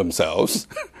buffoon of themselves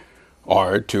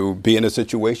or to be in a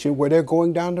situation where they're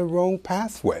going down the wrong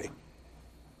pathway.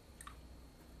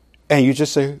 And you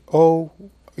just say, oh,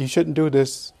 you shouldn't do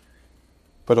this,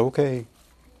 but okay.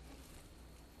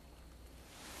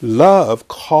 Love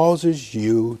causes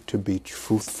you to be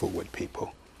truthful with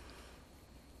people.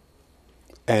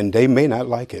 And they may not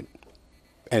like it.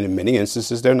 And in many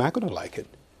instances, they're not going to like it.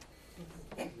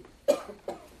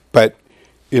 But,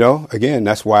 you know, again,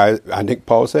 that's why I think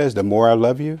Paul says, the more I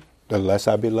love you, the less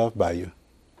I'll be loved by you.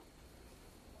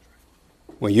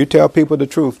 When you tell people the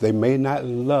truth, they may not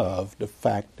love the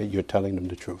fact that you're telling them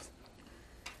the truth.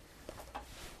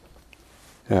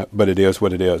 But it is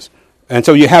what it is. And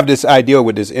so you have this idea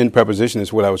with this in preposition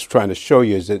is what I was trying to show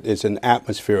you, is that it's an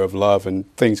atmosphere of love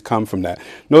and things come from that.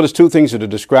 Notice two things that are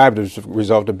described as a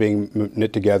result of being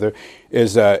knit together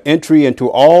is entry into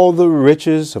all the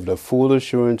riches of the full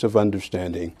assurance of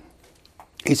understanding.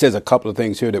 He says a couple of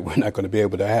things here that we're not going to be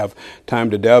able to have time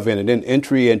to delve in. And then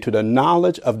entry into the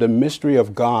knowledge of the mystery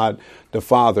of God the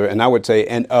Father, and I would say,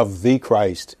 and of the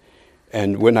Christ.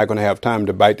 And we're not going to have time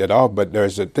to bite that off, but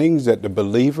there's the things that the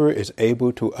believer is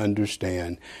able to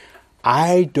understand.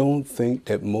 I don't think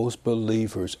that most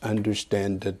believers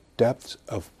understand the depths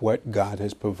of what God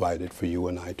has provided for you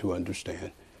and I to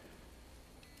understand,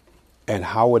 and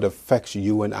how it affects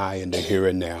you and I in the here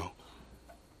and now.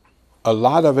 A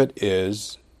lot of it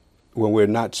is, when we're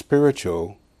not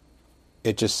spiritual,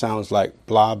 it just sounds like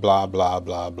blah, blah, blah,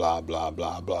 blah, blah, blah,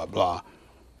 blah, blah, blah.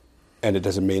 And it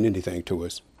doesn't mean anything to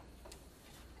us.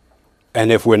 And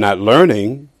if we're not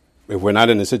learning, if we're not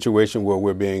in a situation where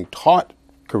we're being taught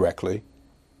correctly,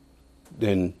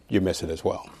 then you miss it as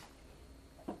well.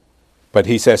 But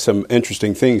he says some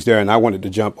interesting things there, and I wanted to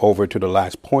jump over to the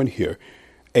last point here.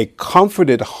 A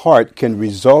comforted heart can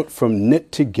result from knit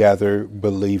together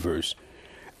believers.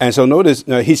 And so notice,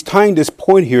 he's tying this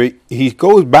point here. He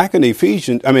goes back in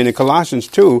in Colossians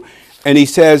 2, and he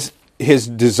says his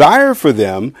desire for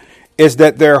them is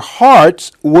that their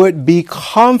hearts would be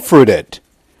comforted.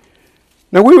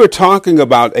 Now, we were talking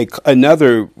about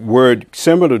another word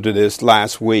similar to this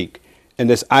last week, and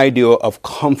this idea of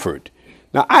comfort.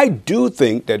 Now, I do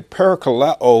think that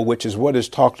parakaleo, which is what is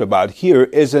talked about here,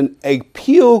 is an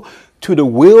appeal to the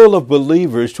will of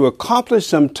believers to accomplish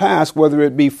some task, whether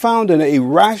it be found in a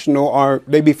rational or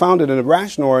they be found in a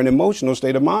rational or an emotional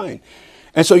state of mind.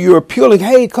 And so you're appealing,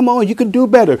 hey, come on, you can do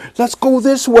better. Let's go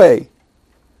this way.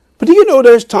 But do you know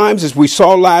there's times, as we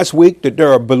saw last week, that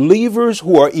there are believers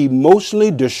who are emotionally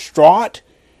distraught,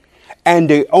 and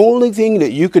the only thing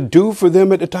that you could do for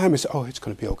them at the time is, oh, it's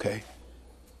going to be okay.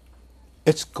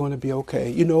 It's going to be okay.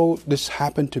 You know, this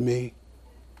happened to me.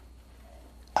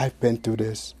 I've been through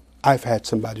this. I've had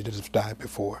somebody that has died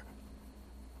before.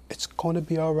 It's going to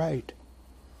be all right.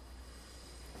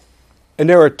 And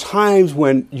there are times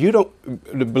when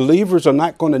the believers are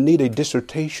not going to need a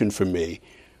dissertation from me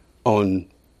on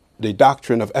the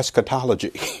doctrine of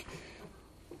eschatology.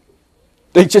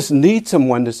 They just need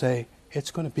someone to say,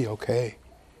 it's going to be okay.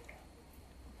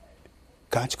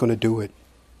 God's going to do it.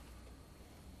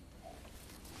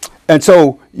 And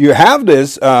so you have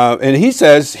this, and he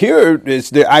says here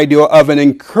is the idea of an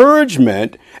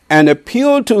encouragement and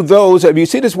appeal to those. If you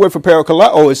see this word for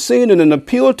parakaleo, is seen in an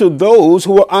appeal to those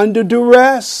who are under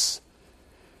duress.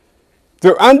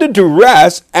 They're under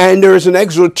duress, and there's an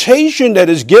exhortation that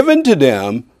is given to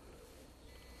them.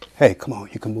 Hey, come on,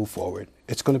 you can move forward.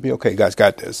 It's going to be okay. God's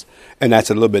got this. And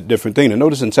that's a little bit different thing. And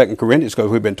notice in 2 Corinthians,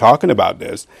 because we've been talking about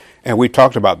this, and we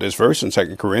talked about this verse in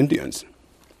 2 Corinthians.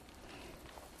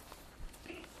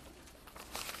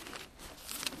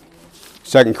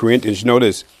 2 Corinthians,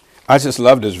 notice, I just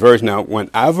love this verse. Now,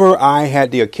 whenever I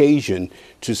had the occasion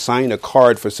to sign a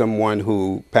card for someone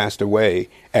who passed away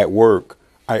at work,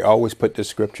 I always put this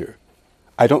scripture.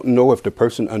 I don't know if the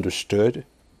person understood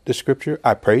the scripture.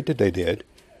 I prayed that they did.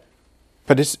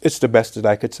 But it's the best that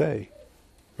I could say,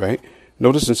 right?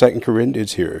 Notice in 2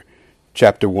 Corinthians here,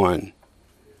 chapter 1,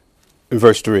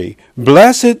 verse 3.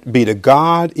 Blessed be the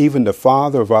God, even the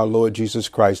Father of our Lord Jesus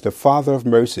Christ, the Father of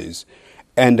mercies,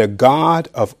 and the God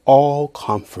of all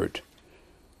comfort,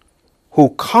 who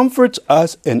comforts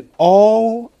us in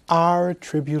all our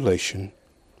tribulation.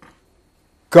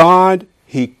 God,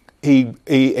 He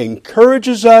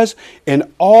encourages us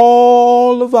in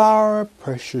all of our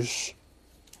pressures.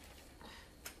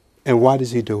 And why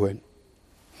does He do it?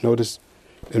 Notice,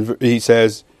 He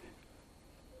says,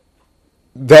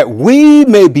 that we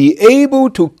may be able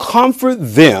to comfort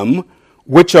them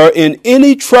which are in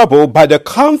any trouble by the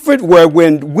comfort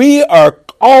wherein we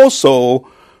ourselves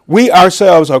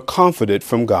are comforted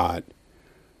from God.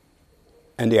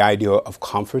 And the idea of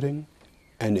comforting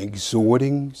and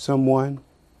exhorting someone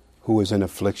who is in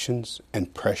afflictions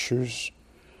and pressures.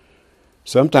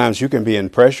 Sometimes you can be in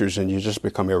pressures and you just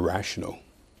become irrational.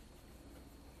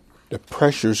 The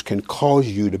pressures can cause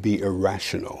you to be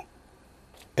irrational.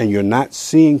 And you're not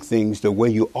seeing things the way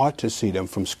you ought to see them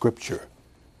from Scripture.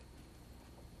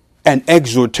 And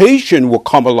exhortation will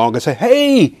come along and say,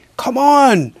 hey, come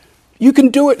on, you can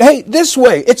do it. Hey, this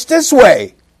way, it's this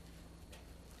way.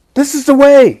 This is the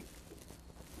way.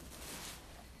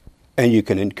 And you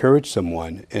can encourage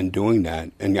someone in doing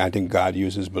that. And I think God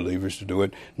uses believers to do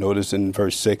it. Notice in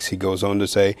verse 6, he goes on to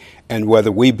say, and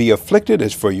whether we be afflicted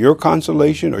is for your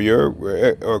consolation or your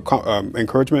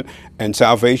encouragement, and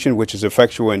salvation, which is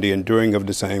effectual in the enduring of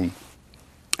the same.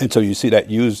 And so you see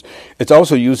that used. It's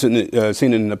also used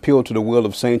seen in an appeal to the will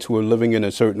of saints who are living in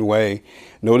a certain way.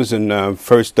 Notice in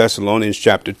 1 Thessalonians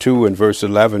chapter 2 and verse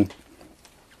 11.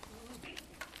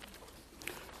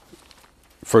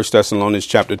 1 Thessalonians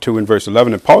chapter 2 and verse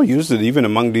 11. And Paul used it even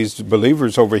among these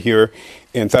believers over here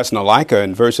in Thessalonica.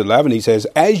 In verse 11, he says,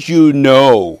 as you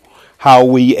know how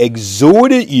we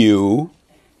exhorted you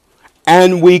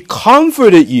and we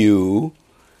comforted you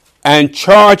and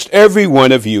charged every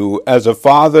one of you as a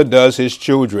father does his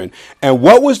children. And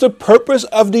what was the purpose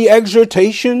of the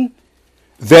exhortation?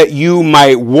 That you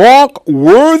might walk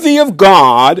worthy of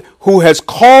God who has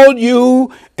called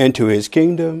you into his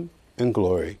kingdom and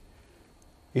glory.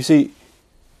 You see,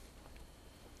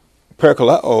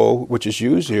 parakaleo, which is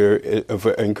used here of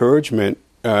encouragement,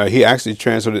 he actually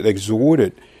translated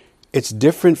exhorted. It's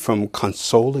different from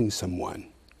consoling someone.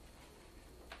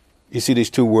 You see these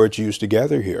two words used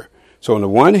together here. So on the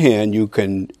one hand, you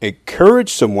can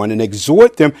encourage someone and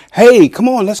exhort them. Hey, come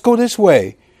on, let's go this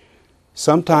way.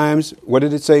 Sometimes, what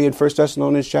did it say in 1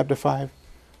 Thessalonians chapter 5?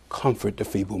 Comfort the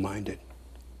feeble-minded.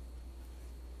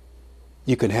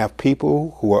 You can have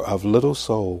people who are of little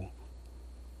soul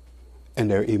and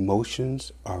their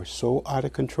emotions are so out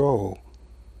of control.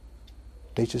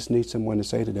 They just need someone to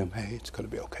say to them, hey, it's going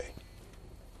to be okay.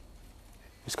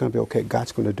 It's going to be okay.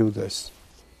 God's going to do this.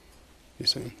 You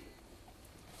see?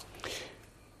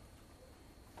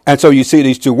 And so you see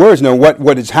these two words. Now,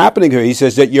 what is happening here? He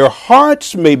says that your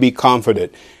hearts may be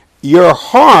comforted. Your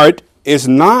heart is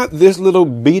not this little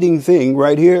beating thing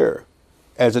right here,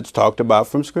 as it's talked about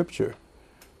from Scripture.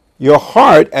 Your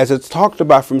heart, as it's talked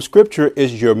about from Scripture,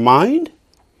 is your mind,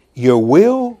 your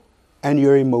will, and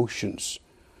your emotions.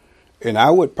 And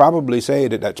I would probably say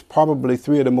that that's probably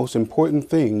three of the most important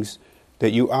things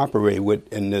that you operate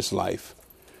with in this life.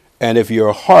 And if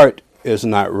your heart is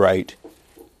not right,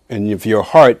 and if your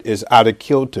heart is out of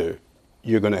kilter,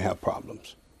 you're going to have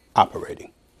problems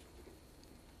operating.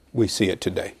 We see it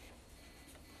today.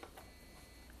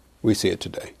 We see it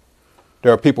today.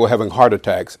 There are people having heart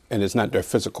attacks, and it's not their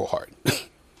physical heart.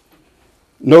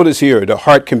 Notice here, the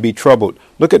heart can be troubled.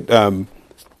 Look at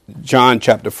John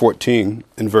chapter 14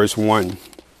 and verse 1.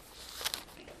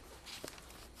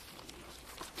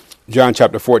 John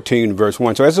chapter 14, verse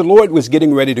 1. So as the Lord was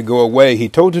getting ready to go away, he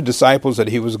told the disciples that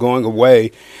he was going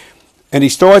away. And he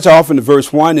starts off in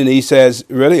verse 1 and he says,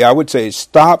 really, I would say,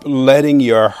 stop letting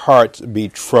your hearts be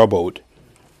troubled.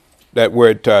 That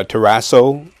word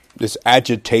terrasso, this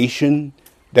agitation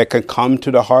that can come to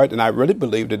the heart. And I really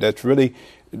believe that that's really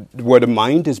where the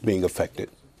mind is being affected.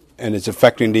 And it's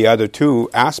affecting the other two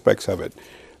aspects of it.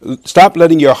 Stop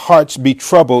letting your hearts be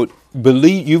troubled.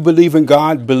 You believe in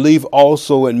God, believe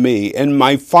also in me. In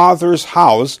my Father's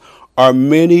house are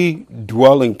many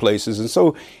dwelling places. And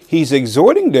so he's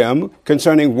exhorting them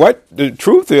concerning what the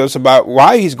truth is about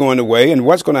why he's going away and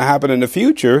what's going to happen in the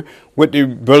future, with the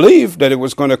belief that it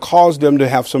was going to cause them to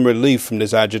have some relief from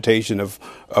this agitation of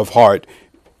heart.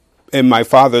 In my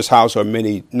Father's house are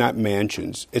many, not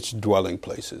mansions, it's dwelling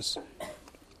places.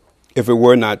 If it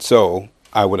were not so,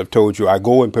 I would have told you, I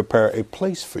go and prepare a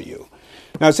place for you.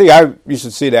 Now, see, I used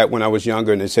to see that when I was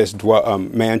younger, and it says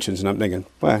mansions, and I'm thinking,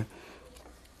 well,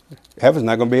 heaven's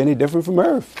not going to be any different from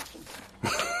earth.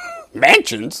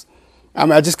 Mansions? I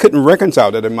mean, I just couldn't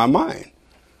reconcile that in my mind.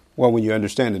 Well, when you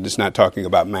understand that it's not talking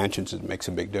about mansions, it makes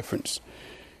a big difference.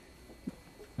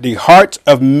 The hearts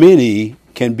of many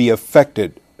can be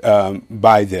affected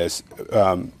by this.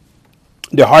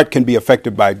 The heart can be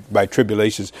affected by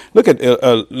tribulations. Look at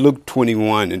Luke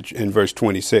 21 in verse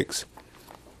 26.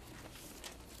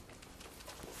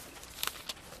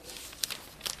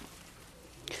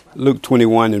 Luke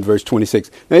 21 and verse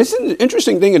 26. Now, this is an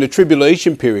interesting thing in the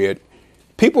tribulation period.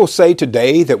 People say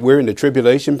today that we're in the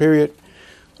tribulation period.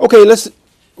 Okay,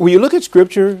 when you look at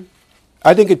Scripture,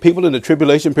 I think people in the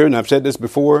tribulation period, and I've said this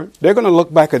before, they're going to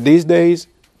look back at these days.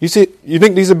 You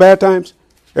think these are bad times?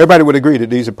 Everybody would agree that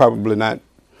these are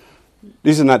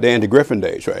not the Andy Griffin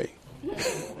days, right?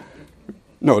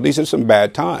 No, these are some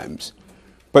bad times.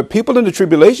 But people in the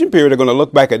tribulation period are going to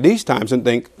look back at these times and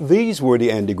think, these were the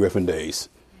Andy Griffin days.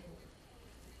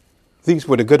 These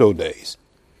were the good old days.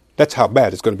 That's how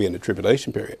bad it's going to be in the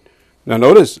tribulation period. Now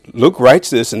notice, Luke writes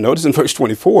this, and notice in verse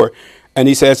 24, and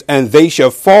he says, and they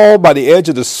shall fall by the edge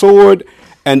of the sword,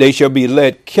 and they shall be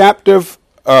led captive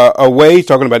away,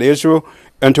 talking about Israel,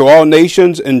 unto all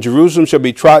nations, and Jerusalem shall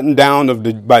be trodden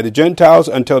down by the Gentiles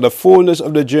until the fullness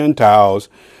of the Gentiles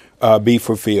be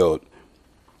fulfilled.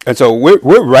 And so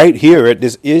we're right here at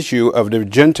this issue of the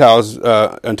Gentiles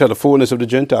until the fullness of the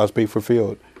Gentiles be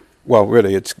fulfilled. Well,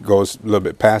 really, it goes a little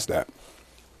bit past that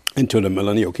into the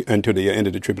millennial, into the end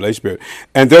of the tribulation period.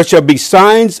 And there shall be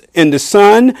signs in the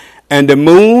sun and the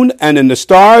moon and in the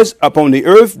stars upon the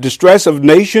earth, distress of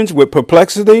nations with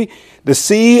perplexity, the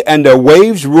sea and the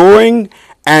waves roaring,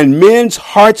 and men's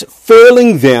hearts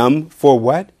failing them for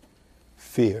what?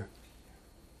 Fear.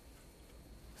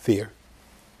 Fear.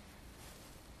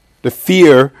 The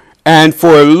fear, and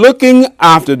for looking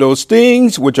after those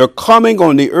things which are coming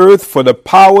on the earth, for the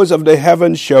powers of the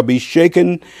heavens shall be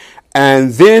shaken,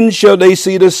 and then shall they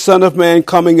see the Son of Man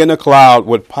coming in a cloud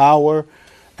with power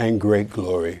and great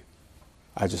glory.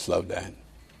 I just love that.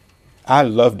 I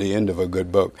love the end of a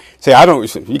good book. See,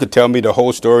 you could tell me the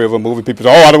whole story of a movie. People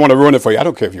say, I don't want to ruin it for you. I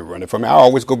don't care if you ruin it for me. I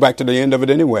always go back to the end of it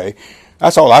anyway.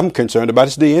 That's all I'm concerned about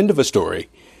is the end of a story.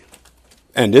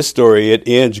 And this story, it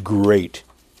ends great.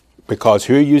 Because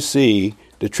here you see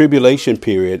the tribulation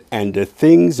period, and the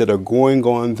things that are going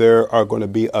on there are going to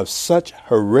be of such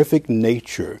horrific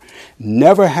nature.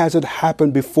 Never has it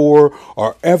happened before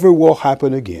or ever will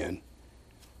happen again.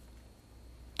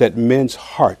 That men's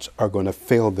hearts are going to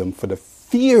fail them for the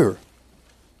fear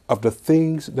of the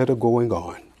things that are going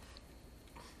on.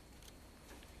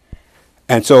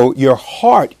 And so your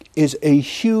heart is a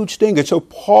huge thing. And so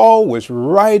Paul was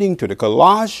writing to the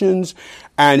Colossians,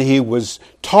 and he was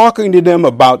talking to them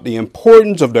about the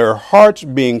importance of their hearts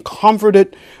being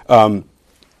comforted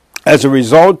as a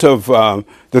result of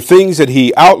the things that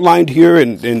he outlined here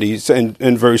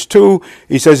in verse 2.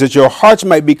 He says that your hearts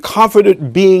might be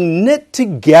comforted, being knit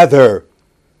together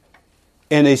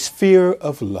in a sphere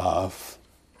of love.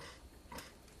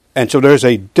 And so there's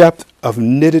a depth of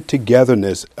knitted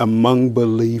togetherness among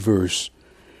believers.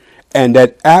 And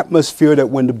that atmosphere that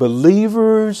when the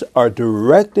believers are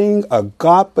directing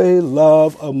agape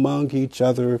love among each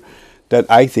other, that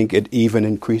I think it even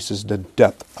increases the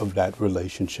depth of that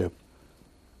relationship.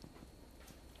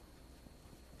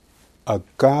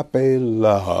 Agape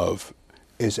love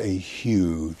is a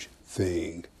huge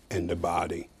thing in the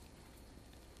body.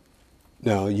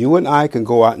 Now, you and I can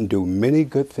go out and do many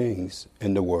good things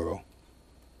in the world.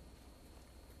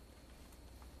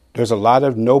 There's a lot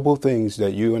of noble things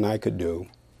that you and I could do.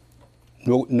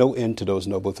 No end to those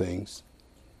noble things.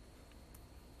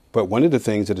 But one of the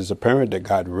things that is apparent that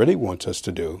God really wants us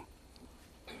to do,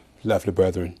 lovely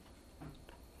brethren,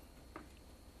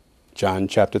 John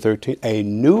chapter 13, a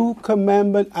new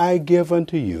commandment I give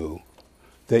unto you,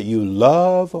 that you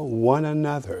love one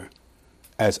another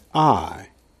as I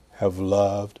have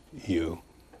loved you.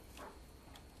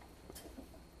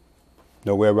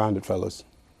 No way around it, fellas,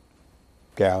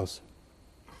 gals.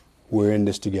 We're in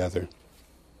this together.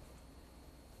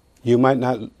 You might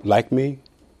not like me.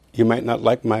 You might not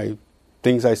like my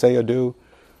things I say or do.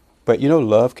 But you know,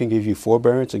 love can give you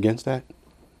forbearance against that.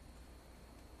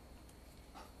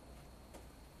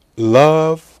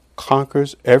 Love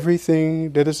conquers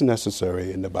everything that is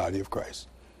necessary in the body of Christ.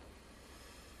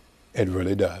 It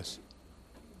really does.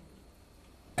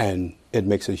 And it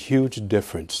makes a huge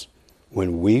difference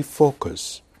when we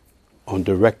focus on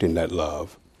directing that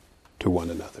love to one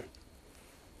another.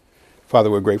 Father,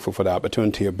 we're grateful for the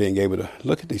opportunity of being able to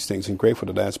look at these things, and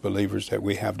grateful that as believers that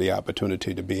we have the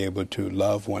opportunity to be able to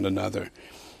love one another.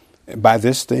 And by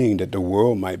this thing, that the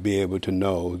world might be able to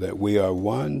know that we are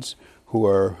ones who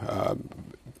are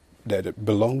that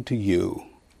belong to you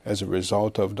as a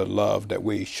result of the love that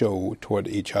we show toward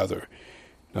each other.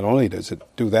 Not only does it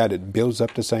do that, it builds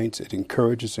up the saints, it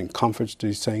encourages and comforts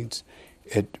the saints.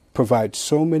 It provides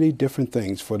so many different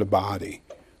things for the body,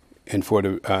 and for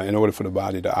the in order for the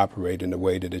body to operate in the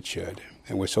way that it should.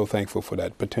 And we're so thankful for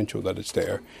that potential that it's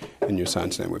there. In your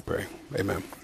Son's name we pray. Amen.